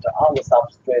substrate. On the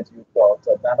substrate, you got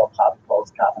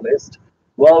nanoparticles catalyst.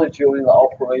 Well, during the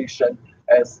operation,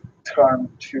 it's turned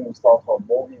to sort of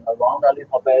moving around a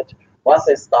little bit. Once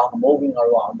it starts moving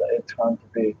around, it turns to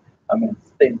be,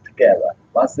 staying together.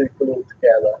 Once they glue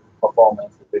together,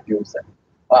 performance is reducing.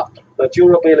 The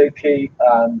durability,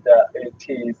 and it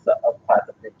is quite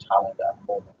a big challenge at the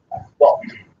moment as well.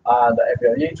 And if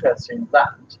you're interested in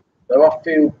that, there are a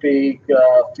few big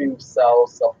fuel cell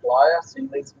suppliers in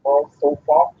this world so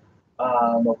far.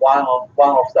 And one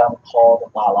of them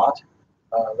called Ballard,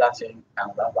 that's in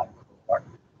Canada, Vancouver.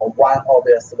 One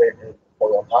obviously is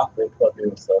Toyota, they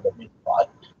produce the mid-drive.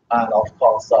 And of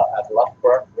course, at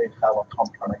Loughborough, we have a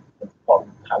company called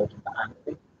Intelligent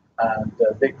Energy, and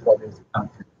they produce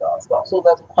countries as well. So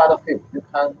that's quite a few. You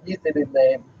can easily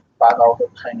name about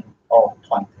 10 or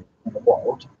 20 in the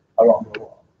world, around the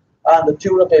world. And the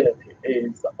durability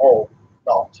is all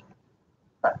not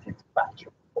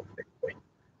satisfactory.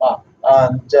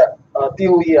 And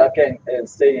DOE again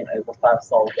is saying the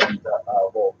 5,000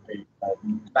 will be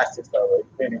necessary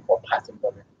really for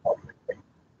passenger public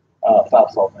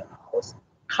 5,000 hours.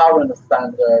 Current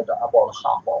standard about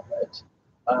half of it,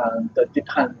 and it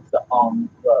depends on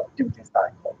the duty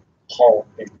cycle, how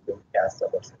big you get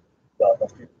the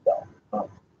fuel cell.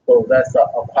 So that's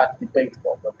quite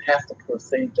debatable. The test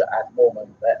procedure at the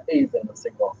moment isn't a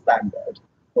single standard.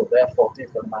 So therefore,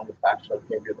 different manufacturers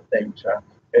give you the data.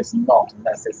 It's not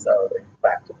necessarily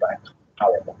back-to-back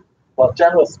comparable. But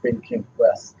generally speaking,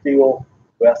 we're still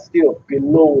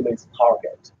below this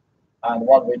target. And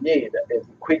what we need is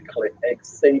quickly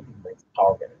exceeding this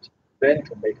target, then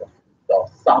to make a fuel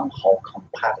cell somehow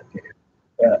competitive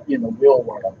in the real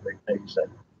world application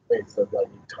with the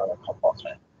internal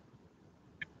combustion.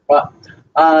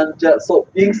 So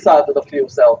inside the fuel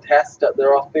cell test,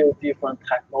 there are a few different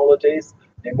technologies.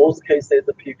 In most cases,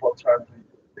 the people turn to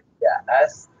use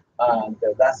GIAN, and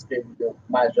that's going to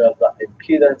measure the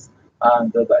impedance,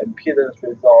 and the impedance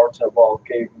result will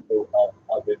give you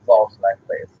a result like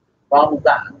this. From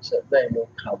that, then you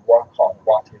can work on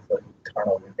what is the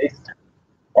internal resistance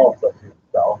of the fuel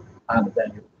cell, and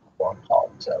then you can work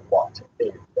out what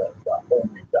is the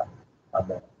omega and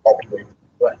the operating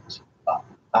range,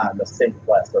 and the same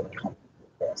as the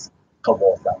computers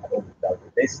towards that omega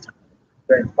resistance.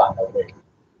 Then finally,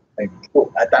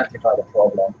 identify the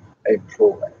problem,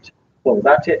 improve it. So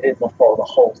that is for the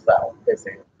whole cell,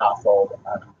 basically cathode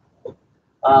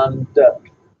and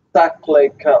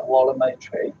cyclic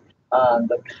volumetry,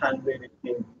 and can really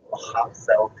give you a half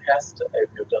cell test if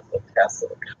you just test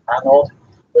the anode.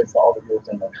 without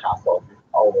using the cathode, we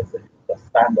always use the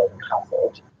standard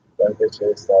cathode, which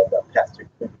is the test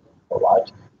equipment,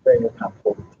 right? Then you can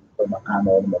put different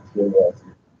anode materials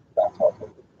in that sort of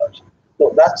research.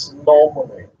 So that's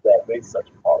normally the research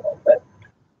part of it.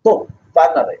 So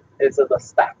finally, it's the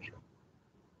stack.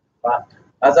 Right?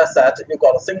 As I said, you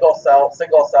got a single cell.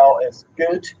 Single cell is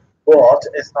good, but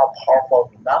it's not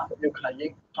powerful enough. You can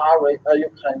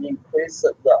increase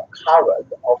the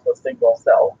current of the single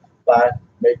cell by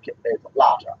making it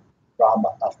larger. From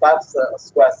a 5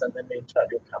 square centimeter,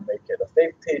 you can make it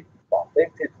 50, from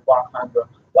 50 to 100,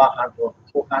 100,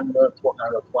 200,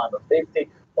 200, 250,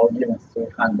 or even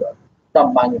 300.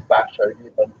 Some manufacturers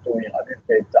even doing a little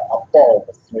bit above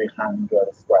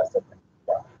 300 square centimeters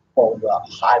for the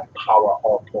high power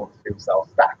auto fuel cell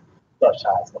stack, such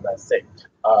as, let's say,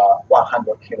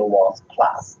 100 kilowatts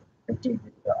plus. You do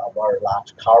need a very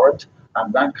large current,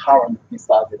 and then current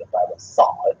decided by the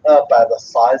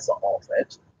size of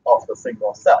it, of the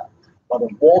single cell. But the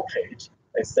voltage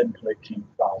is simply came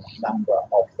from number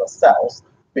of the cells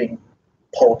being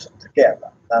put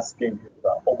together. That's give you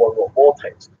the overall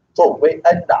voltage. So we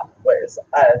end up with,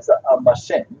 as a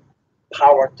machine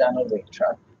power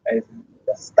generator, is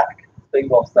the stack,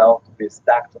 single cell to be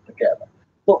stacked together.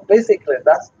 So basically,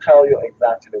 that's tell you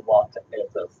exactly what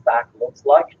a stack looks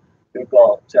like. You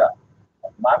got a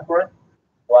membrane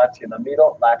right in the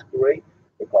middle, light gray.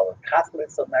 You got a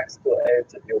catalyst next to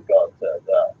it. You got the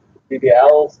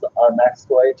PDLs next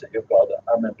to it. You got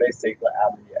basically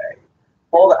MEA.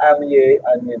 For the MEA,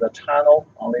 I need a channel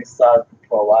on this side to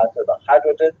provide the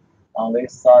hydrogen. On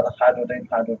this side, hydrogen,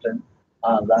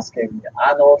 and that's giving me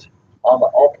anode. On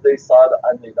the opposite side,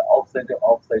 I need oxygen.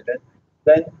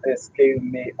 Then it's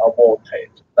giving me a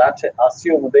voltage. That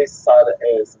assume this side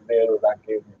is 0, that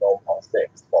gives me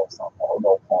 0.6, for example,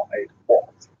 or 0.8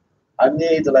 volts. I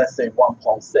need, let's say,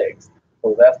 1.6.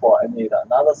 So therefore, I need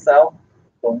another cell.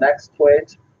 So next to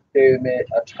it, give me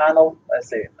a channel. Let's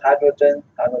say hydrogen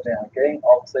again,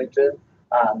 oxygen,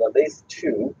 and these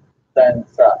two. Then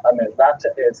that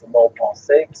is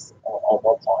 0.6 or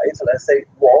 0.8. Let's say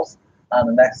volts. And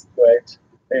the next to it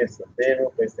is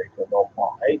 0, basically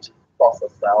 0.8, plus the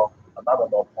cell, another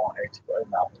 0.8,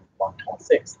 going up to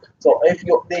 1.6. So if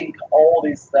you link all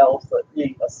these cells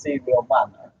in a serial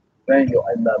manner, then you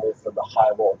end up with the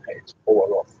high voltage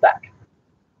overall stack.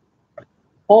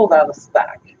 For that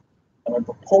stack,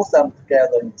 to put them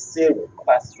together in series,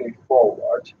 quite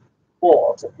straightforward,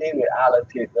 but in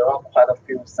reality, there are quite a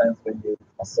few things we need to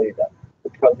consider to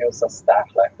produce a stack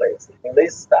like this. In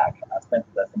this stack, I think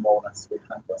there's more than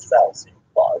 300 cells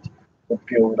involved to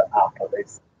build up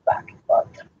this stack. Right?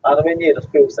 And we need a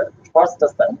few things. First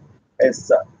thing is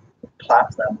to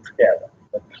clamp them together.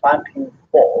 The clamping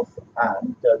force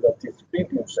and the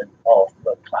distribution of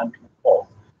the clamping force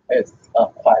is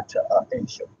quite an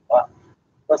issue. Right?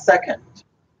 The second,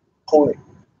 cooling,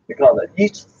 because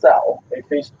each cell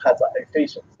has an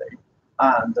efficiency,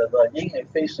 and the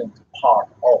inefficient part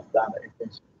of that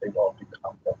efficiency will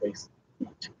become the waste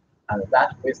heat. And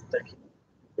that waste heat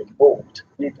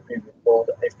need to be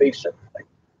removed efficiently.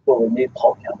 So we need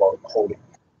talking about cooling,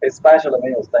 especially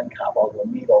when you think about the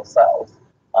middle cells,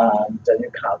 and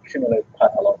you can accumulate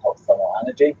quite a lot of thermal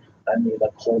energy and need a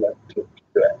coolant to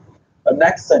do it. The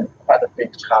next thing, quite a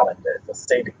big challenge, is the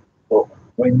sealing. So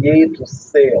we need to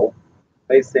seal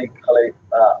basically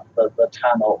the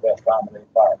channel from the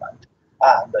environment,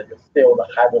 and you seal the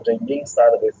hydrogen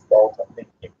inside without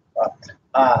leaking.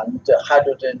 And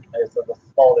hydrogen is the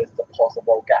smallest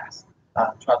possible gas,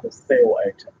 and trying to seal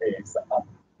it is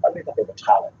a little bit of a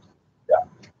challenge. Yeah.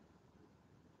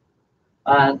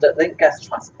 And then gas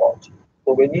transport.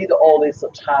 So we need all these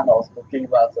channels to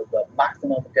give us the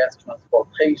maximum gas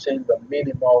transportation, the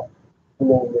minimal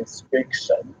flow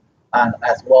restriction, and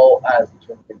as well as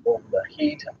to remove the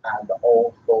heat and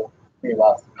also give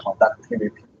us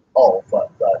conductivity of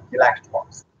the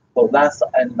electrons. So that's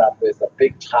end up with a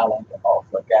big challenge of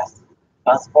the gas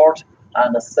transport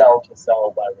and the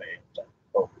cell-to-cell variation.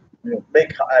 So you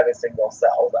make every single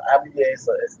cell. The MEA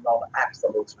is not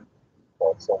absolutely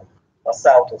equal. So a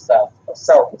cell-to-cell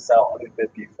a little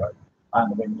bit different,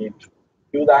 and we need to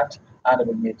do that, and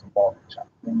we need to monitor.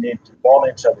 We need to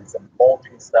monitor this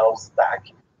multi-cell stack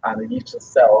and each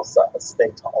cell's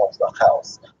state of the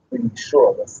health to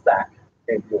ensure the stack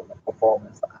gives you the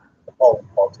performance and, more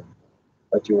important,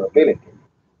 the durability.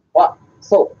 Well,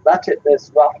 so that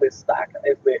is roughly stack.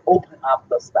 If we open up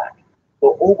the stack,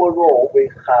 so overall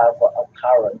we have a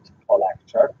current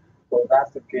collector. So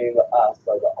that gives us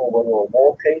the overall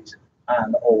voltage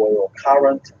and overall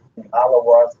current. In other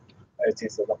words, it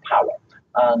is the power.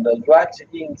 And right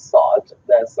inside,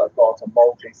 there's got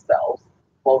multi cells.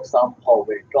 For example,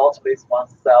 we got this one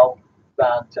cell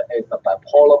that is a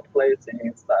bipolar plate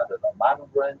inside the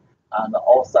membrane, and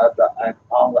outside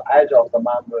on the edge of the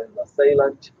membrane, the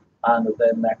sealant, and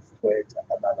then next to it,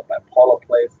 another bipolar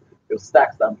plate. You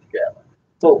stack them together.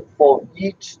 So for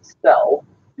each cell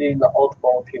in the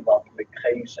automotive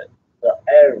application, the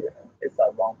area is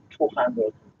around 200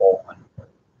 to 400,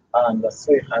 and the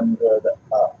 300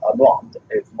 around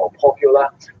is more popular,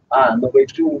 and we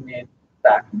do need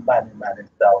stack many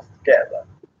cells together,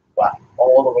 but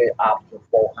all the way up to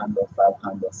 400,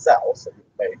 500 cells, you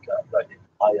make the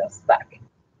entire stack.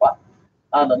 But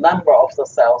and the number of the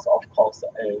cells, of course,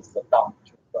 is down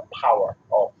to the power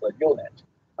of the unit.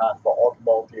 And for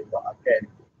automotive, again,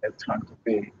 it tends to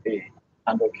be a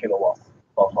 100 kilowatts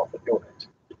sort of unit.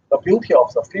 The beauty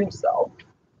of the fuel cell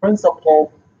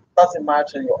principle doesn't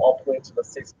matter you operate the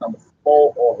system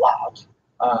small or large,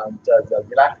 and the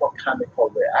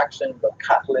electrochemical reaction, the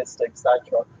catalyst,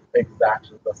 etc.,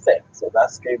 exactly the same. So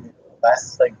that's giving you the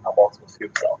best thing about the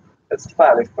fuel cell. It's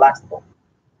fairly flexible.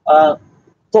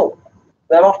 So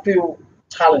there are a few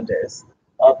challenges.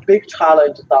 A big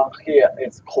challenge down here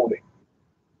is cooling.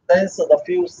 Since the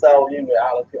fuel cell in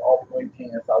reality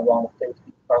operating is around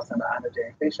 50% energy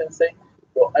efficiency,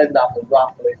 you end up with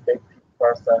roughly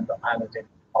 50% energy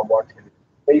converted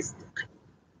waste,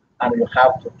 and you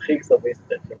have to take the waste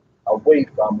away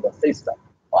from the system.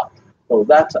 So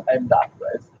that end up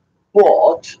with.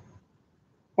 But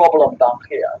problem down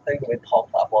here, I think we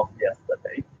talked about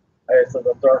yesterday, is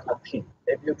the delta T.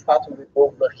 If you try to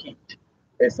remove the heat,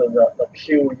 it's the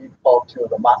Q equal to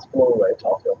the mass flow rate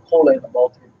of your coolant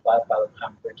multiplied by the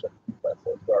temperature difference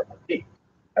of delta T.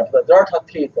 If the delta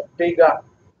T is bigger,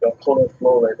 your coolant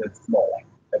flow rate is smaller.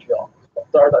 If your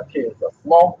delta T is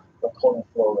small, the coolant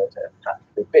flow rate has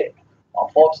to be big.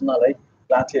 Unfortunately,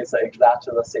 that is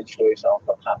exactly the situation of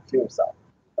the PEM fuel cell.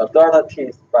 The delta T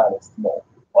is fairly small.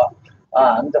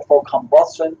 And for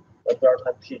combustion, the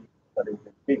delta T is a little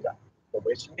bit bigger,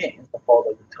 which means for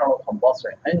the internal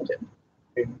combustion engine,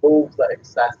 remove the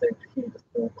excessive heat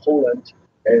through coolant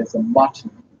is much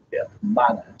easier to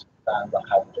manage than the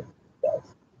hydrogen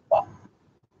cells.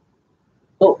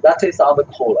 So that is on the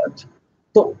coolant.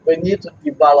 So we need to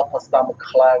develop some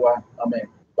clever,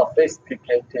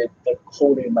 sophisticated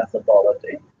cooling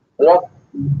methodology. There are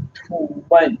two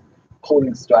main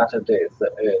cooling strategies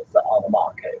is on the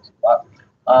market.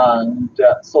 And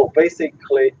so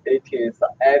basically it is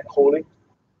air cooling,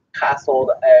 cathode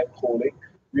air cooling.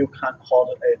 You can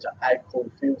call it air-cooled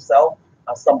fuel cell.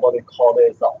 Somebody called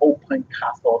it the open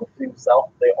cathode fuel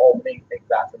cell. They all mean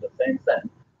exactly the same thing,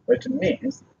 which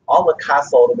means on the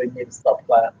cathode we need to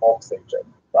supply oxygen.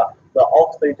 But the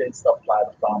oxygen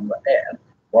supplied from the air,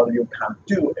 what you can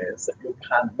do is you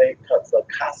can make the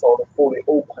cathode fully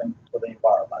open to the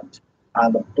environment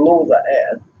and blow the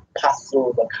air pass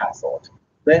through the cathode.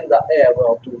 Then the air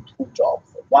will do two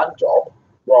jobs. One job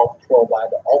will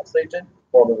provide oxygen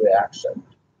for the reaction.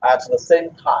 At the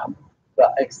same time, the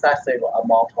excessive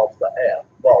amount of the air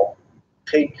will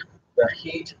take the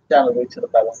heat generated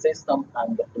by the system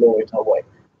and blow it away.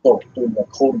 So doing the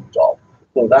cooling job.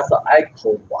 So that's the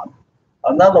air-cooled one.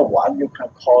 Another one you can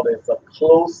call it a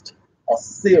closed or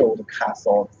sealed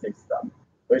cathode system,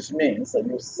 which means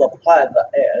you supply the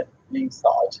air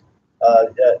inside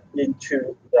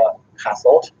into the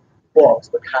cathode, but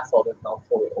the cathode is not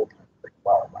fully open to the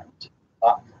environment.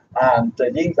 And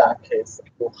in that case,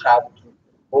 you have to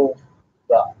remove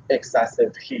the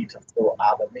excessive heat through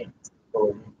other means,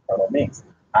 through internal means.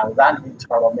 And that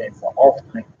internal means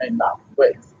often end up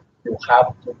with you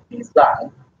have to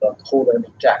design the coolant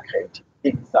jacket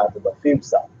inside the fuel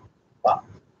cell.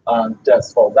 And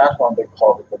just for that one, we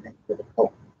call it the liquid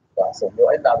cooling. So you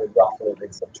end up with roughly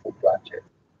these two branches.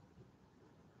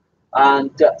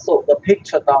 And so the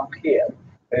picture down here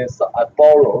is I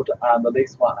borrowed, and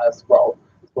this one as well.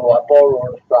 So I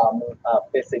borrowed from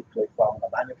basically from the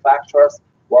manufacturers.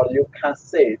 What you can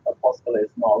see, possibly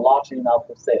it's not large enough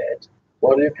to see it.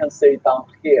 What you can see down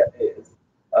here is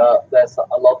there's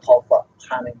a lot of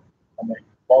tiny,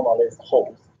 monolith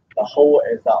holes. The hole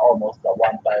is almost 1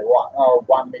 by 1,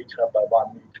 1 meter by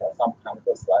 1 meter. Sometimes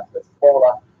it's slightly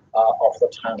smaller of the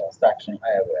channel section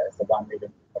area is 1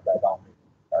 millimeter by 1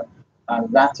 millimeter.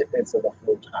 And that is the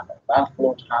flow channel. That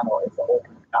flow channel is the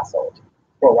open cathode,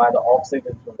 provide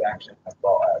oxygen to reaction as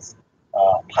well as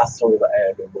pass through the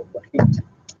air, remove the heat.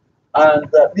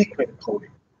 And liquid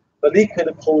cooling. The liquid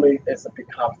cooling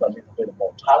becomes a little bit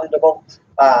more challengeable,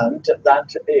 and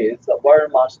that is very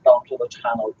much down to the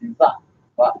channel design.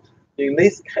 But in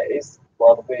this case,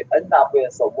 what we end up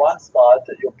with one side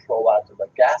you provide the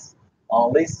gas,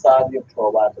 on this side you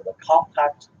provide the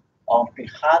contact, on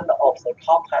behind of the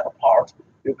contact part,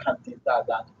 you can design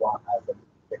that one as a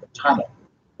big channel.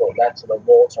 So let the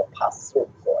water pass through.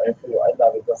 So if you end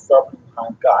up with a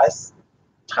serpentine gas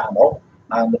channel,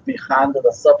 and behind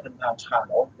the serpentine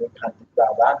channel, you can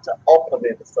design that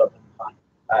opposite serpentine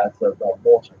as the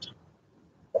water channel.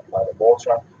 Apply the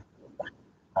water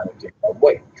and take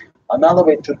away. Another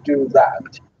way to do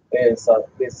that is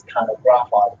this kind of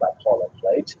graphite bipolar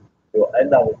plate. You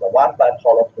end up with the one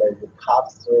bipolar plate, you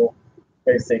cut through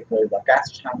basically the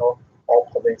gas channel,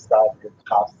 opposite side you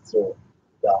cut through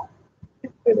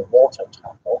the water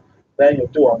channel. Then you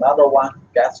do another one,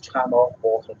 gas channel,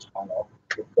 water channel,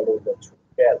 you glue the two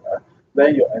together.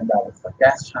 Then you end up with the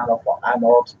gas channel for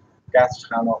anode, gas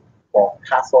channel for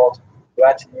cathode.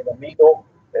 Right in the middle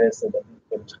is the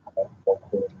liquid channel for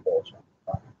cooling water.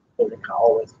 So you can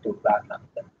always do that.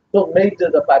 So made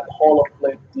the bipolar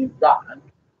plate design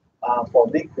for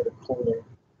liquid cooling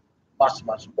much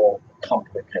more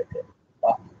complicated.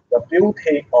 The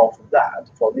beauty of that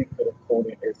for liquid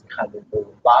cooling is can do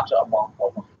large amount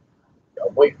of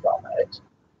away from it.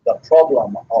 The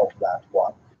problem of that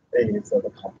one is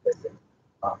the complexity.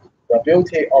 The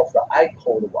beauty of the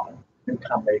ice-cold one, you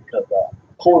can make the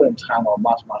cooling channel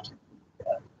much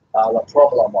easier. The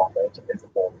problem of it is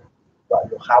volume. But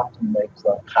you have to make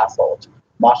the cathode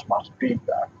much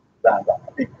bigger than the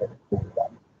liquid cooled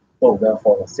one. So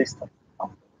therefore the system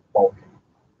becomes bulky.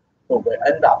 So we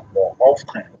end up more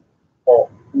often for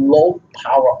low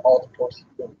power output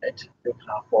unit, you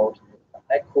can afford to use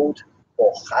the ice-cooled.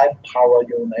 For high power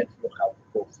unit, you have to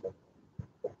go through,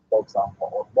 for example,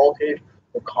 automotive,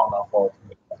 you can't afford to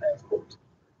use the ice-cooled.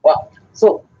 Well,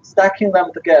 so stacking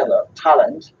them together,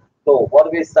 challenge. So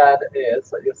what we said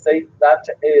is, you see that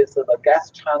is the gas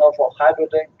channel for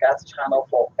hydrogen, gas channel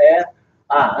for air,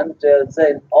 and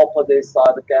then opposite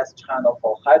side gas channel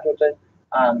for hydrogen,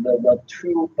 and the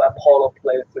two bipolar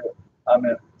plates,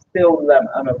 seal them,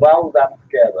 weld them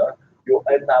together. You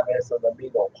end up with the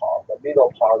middle part. The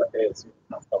middle part is you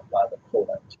can supply the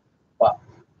coolant. But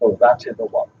so that is the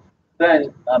one.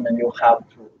 Then you have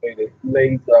to really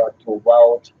laser to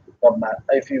weld the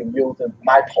if you use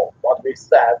metal. What we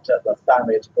said, the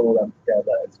sandwich glue them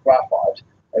together is graphite.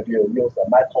 If you use a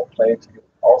metal plate, you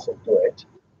also do it.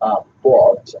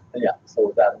 But yeah,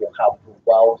 so that you have to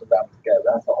weld them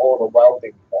together. So all the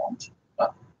welding point.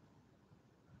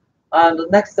 And the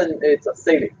next thing is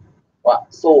sealing. Right,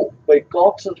 so we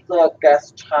got the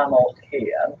gas channel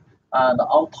here, and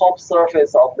on top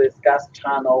surface of this gas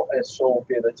channel it should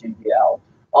be the GDL.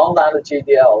 On that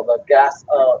GDL, the gas,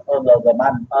 the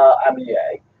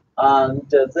MEA, and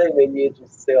then we need to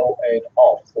seal it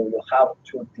off. So you have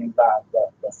to design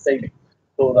the sealing.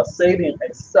 So the sealing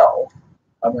itself,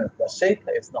 the shape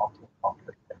is not too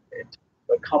complicated.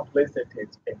 The complexity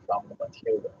is from the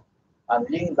material. And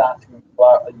in that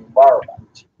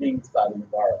environment, inside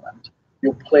environment,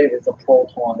 you play with the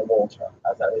proton and water.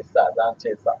 As I said, that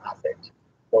is the acid.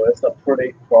 So it's a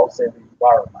pretty corrosive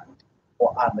environment.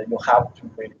 And you have to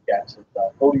really get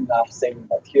the good enough sealing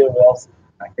materials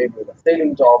and give you the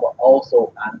sealing job,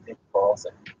 also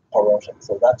anti-corrosion.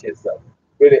 So that is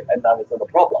really another the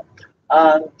problem.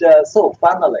 And so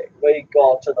finally, we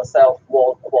got the self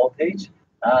voltage.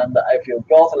 And if you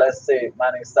got, let's say,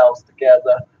 many cells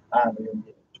together, and you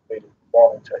need to really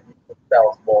monitor the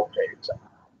cells voltage and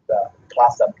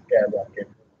class them together and give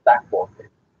you stack voltage.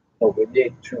 So we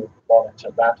need to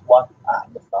monitor that one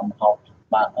and somehow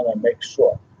make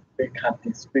sure they can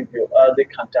distribute, they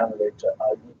can generate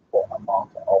an equal amount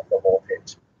of the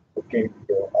voltage to give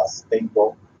you a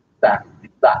stable stack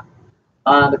design.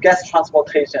 And the gas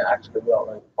transportation, actually, we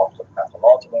already talked about a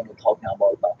lot when we're talking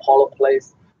about the polar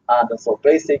plates. And so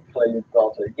basically, you've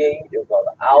got the in, you've got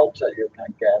the out, you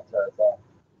can get the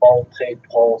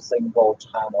multiple single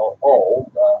channel or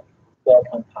the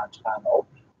serpentine channel,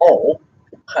 or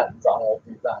depends on your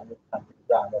design, you can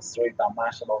design a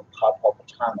three-dimensional type of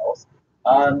channels.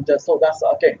 And so that's,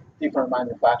 again, different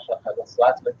manufacturer has a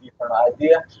slightly different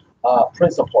idea.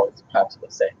 Principle is perhaps the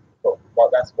same. So well,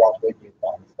 that's what we need to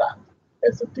understand.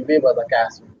 Is to deliver the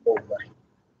gas you move the heat.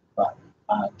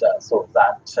 And so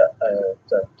that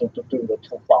to do the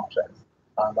two functions.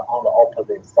 And on the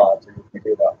opposite side, you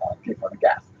deliver a different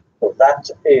gas. So that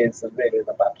is really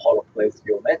the bipolar plate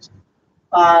unit.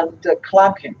 And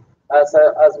clamping,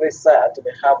 as we said,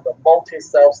 we have the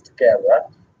multi-cells together.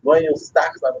 When you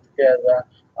stack them together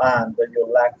and you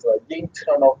lack the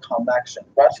internal connection,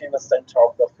 right in the center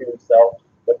of the fuel cell,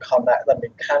 the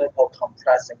mechanical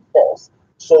compressing force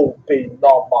should be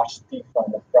not much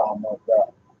different from the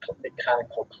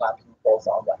mechanical clamping force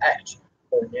on the edge.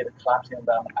 So you need clamping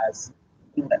them as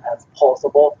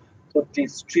possible to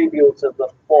distribute the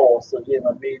force in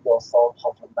the middle sort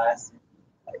of massive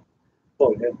way.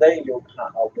 So then you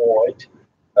can avoid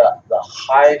the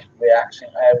high reaction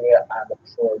area and the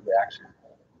poor reaction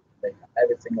area. Make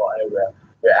every single area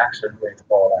reaction rate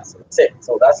more or less the same.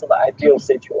 So that's the ideal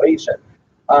situation.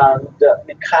 And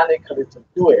mechanically to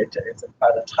do it is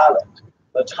quite a challenge.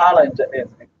 The challenge is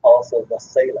because of the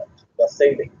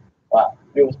ceiling.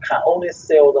 You can only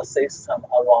seal the system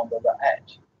around the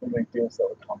edge to reduce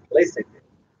the complexity.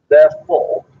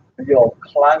 Therefore, your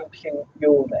clamping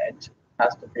unit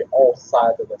has to be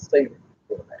outside the ceiling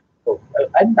unit. So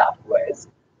end up with,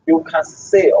 you can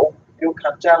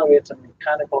generate a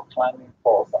mechanical clamping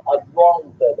force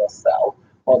around the cell,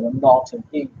 but not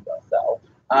in the cell.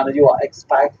 And you are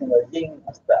expecting the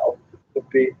inner cell to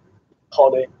be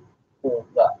totally to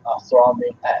the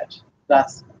surrounding edge.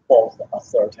 That's both a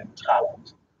certain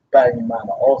challenge. Bear in mind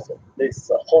also,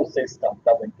 this whole system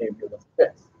doesn't give you the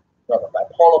space. The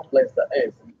bipolar plate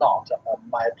is not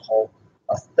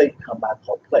a thick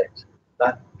metal plate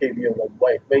that gives you the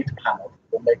weight penalty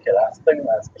to make it as thin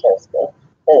as possible,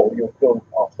 or you go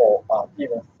for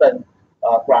even thin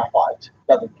graphite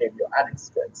doesn't give you any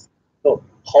strength. So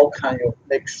how can you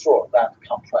make sure that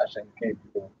compression gives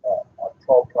you a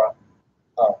proper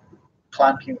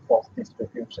clamping force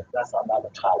distribution? That's another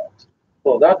challenge.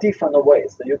 So there are different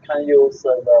ways. You can use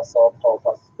the sort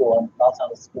of screw and nut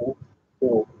and screw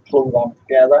to glue them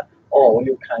together, or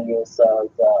you can use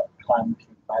the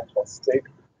clamping metal strip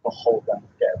to hold them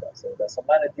together. So there's so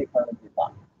many different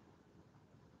designs.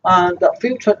 And the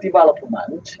future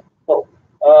development. So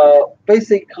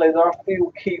basically, there are a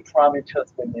few key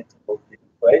parameters we need to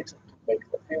integrate to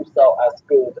make the fuel cell as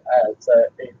good as a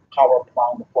power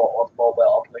plant for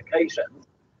automobile applications.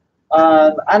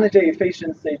 And energy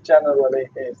efficiency generally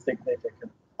is significantly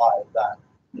higher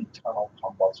than internal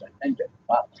combustion engine.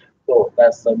 Right? So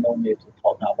there's no need to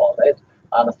talk about it.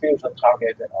 And the future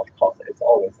target, of course, is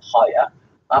always higher.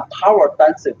 And power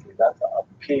density, that's a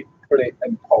pretty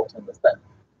important thing.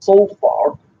 So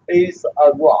far, is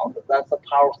around, that's the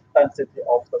power density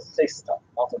of the system,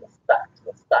 not the stack.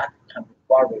 The stack can be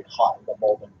very high in the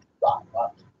modern design.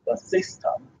 Right? The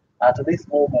system at this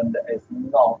moment is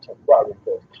not very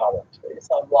good currently. It's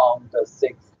around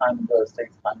 600,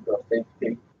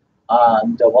 650.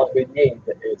 And what we need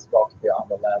is roughly on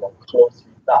the level close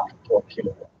enough to a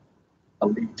kilowatt a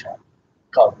liter.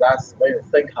 Because that's when you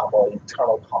think about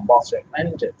internal combustion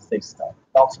engine system,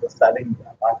 not the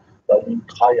cylinder, right? The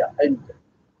entire engine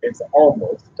is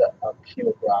almost a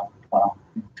kilogram per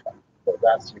liter. So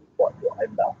that's what you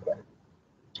end up with.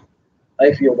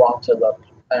 If you want the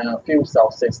fuel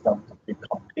cell system to be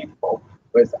compatible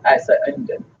with IC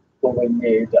engine, so we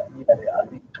need nearly a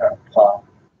liter per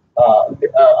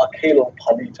a kilo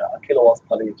per liter, a kilowatts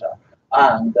per liter,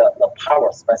 and the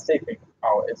power specific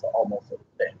power is almost the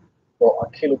same. So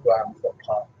a kilogram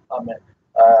per,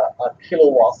 a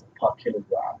kilowatts per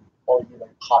kilogram, or even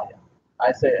higher.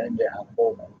 IC engine at the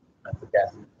moment, as a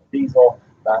gas diesel,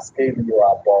 that's giving you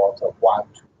about 1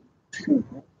 to 2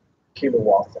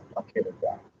 kilowatts per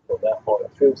kilogram. So therefore, the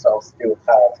fuel cells still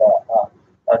have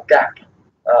a gap,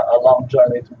 a long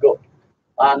journey to go.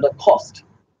 And the cost,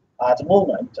 at the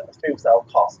moment, fuel cell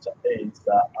cost is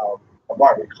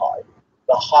very high.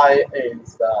 The high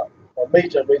is a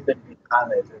major reason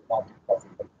behind it is not because of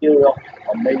the material.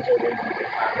 A major reason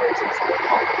behind it is the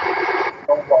cost.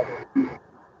 Nobody do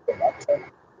production,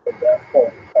 so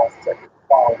therefore cost is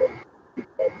far away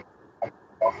because of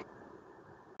cost.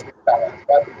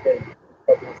 That's the thing.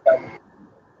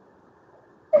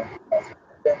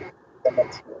 The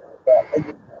material, the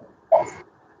engineering cost,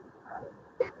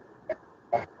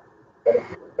 the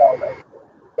cell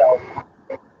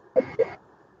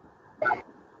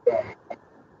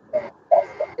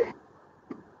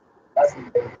that's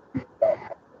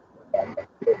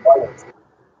the balance.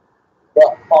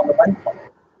 But fundamentally,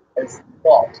 it's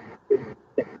not really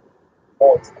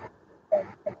important.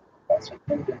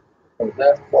 So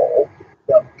therefore,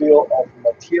 the bill of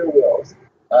materials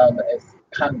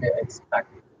can be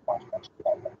expected much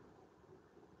lower.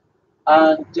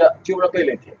 And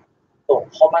durability. So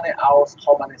how many hours,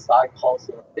 how many cycles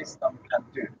the system can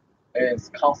do is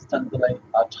constantly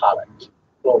a challenge.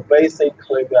 So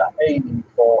basically, we are aiming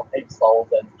for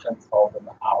 8,000, 10,000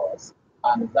 hours,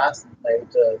 and that's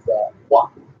made the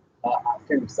one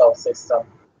fuel cell system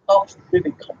not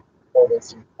really compatible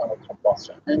with internal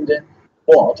combustion engine,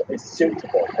 but is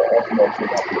suitable for automotive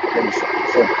application.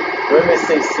 So when we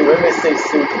say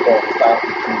suitable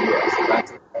 32 years,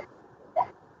 that's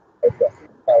if the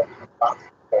fuel cell can last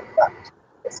for that,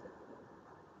 it's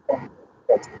 40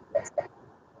 years.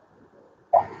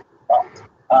 But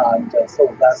And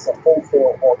so that's a full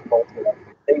field automotive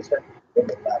application in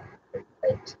the lab with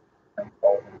 8 and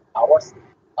 12 hours.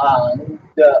 And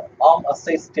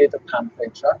unassisted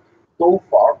temperature, so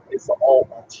far, is all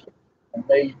a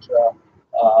major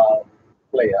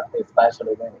player,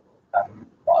 especially when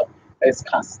it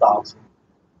can start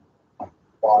 5,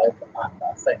 and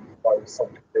I think very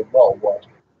soon we will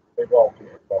be able to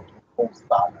boost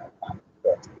that and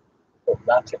 30. So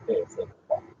that is it.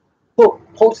 So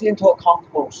put into a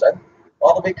conclusion,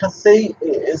 what we can see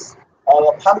is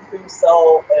the pumping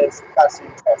cell is quite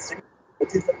interesting.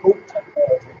 It is a good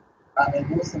technology and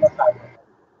using the hydrogen.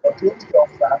 The beauty of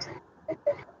that is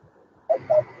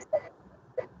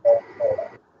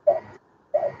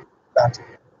that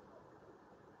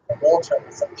the water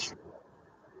is a pure,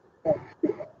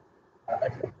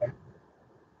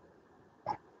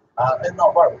 it's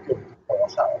not very good for your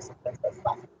health. That's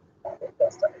nothing.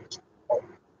 That's the H.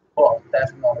 Oh,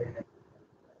 definitely.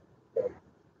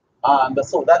 And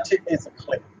so that is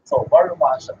clean. So very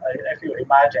much, if you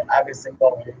imagine every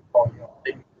single week for your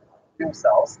fuel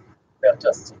cells, they're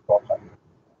just broken.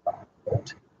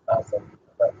 That's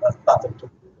nothing to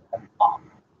harm.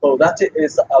 So that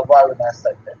is a very nice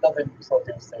thing. It doesn't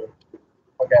produce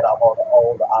forget about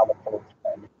all the other pollution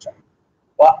emission.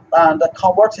 Well, and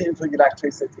converting into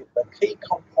electricity, the key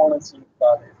components in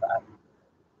that is that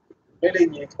you really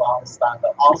need to understand,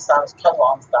 try to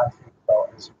understand fuel cell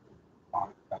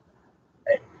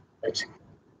which is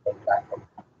the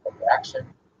electrical reaction,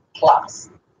 plus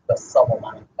the thermal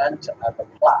management, and the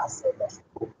plus the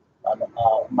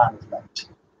management,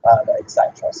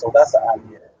 etc. So that's the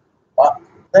idea. But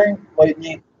then we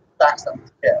need to stack them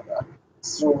together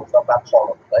through the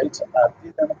bipolar plate. I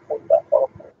didn't put bipolar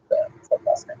plate there, so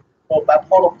that's it. So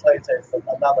bipolar plate is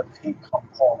another key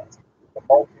component, the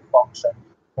multifunction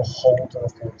to hold the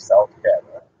fuel cell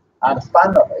together. And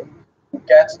finally, to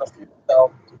get the fuel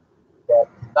cell to get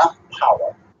enough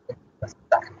power in the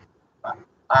stack.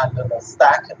 And the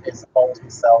stack is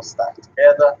multi-cell stack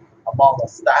together. Among the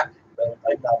stack,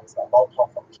 right now is a lot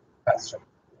of key question.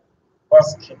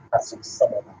 First key question is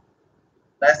thermal.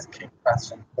 Next key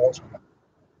question, water.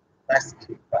 Next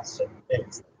key question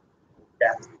is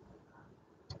gas.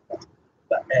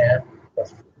 The air,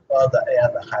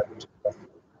 the hydrogen.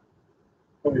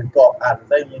 So we've got, and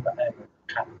then in the end,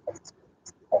 chemicals.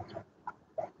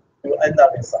 You end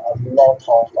up with a lot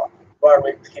of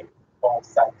very technical,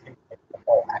 scientific,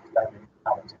 or academic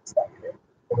intelligence stuff here.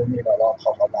 So we need a lot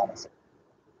of analysis.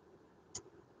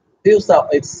 Fuel cell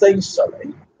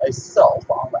essentially itself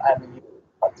on the MU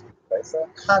is a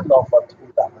kind of a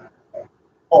two-dimensional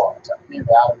port. In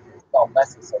reality, it's not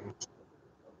necessarily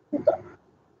two-dimensional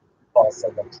because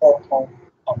the proton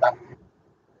conductive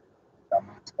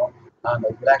dimensional and the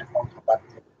electron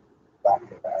conductive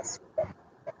as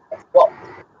well.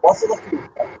 What's the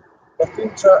future? The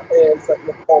future is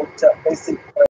you put basically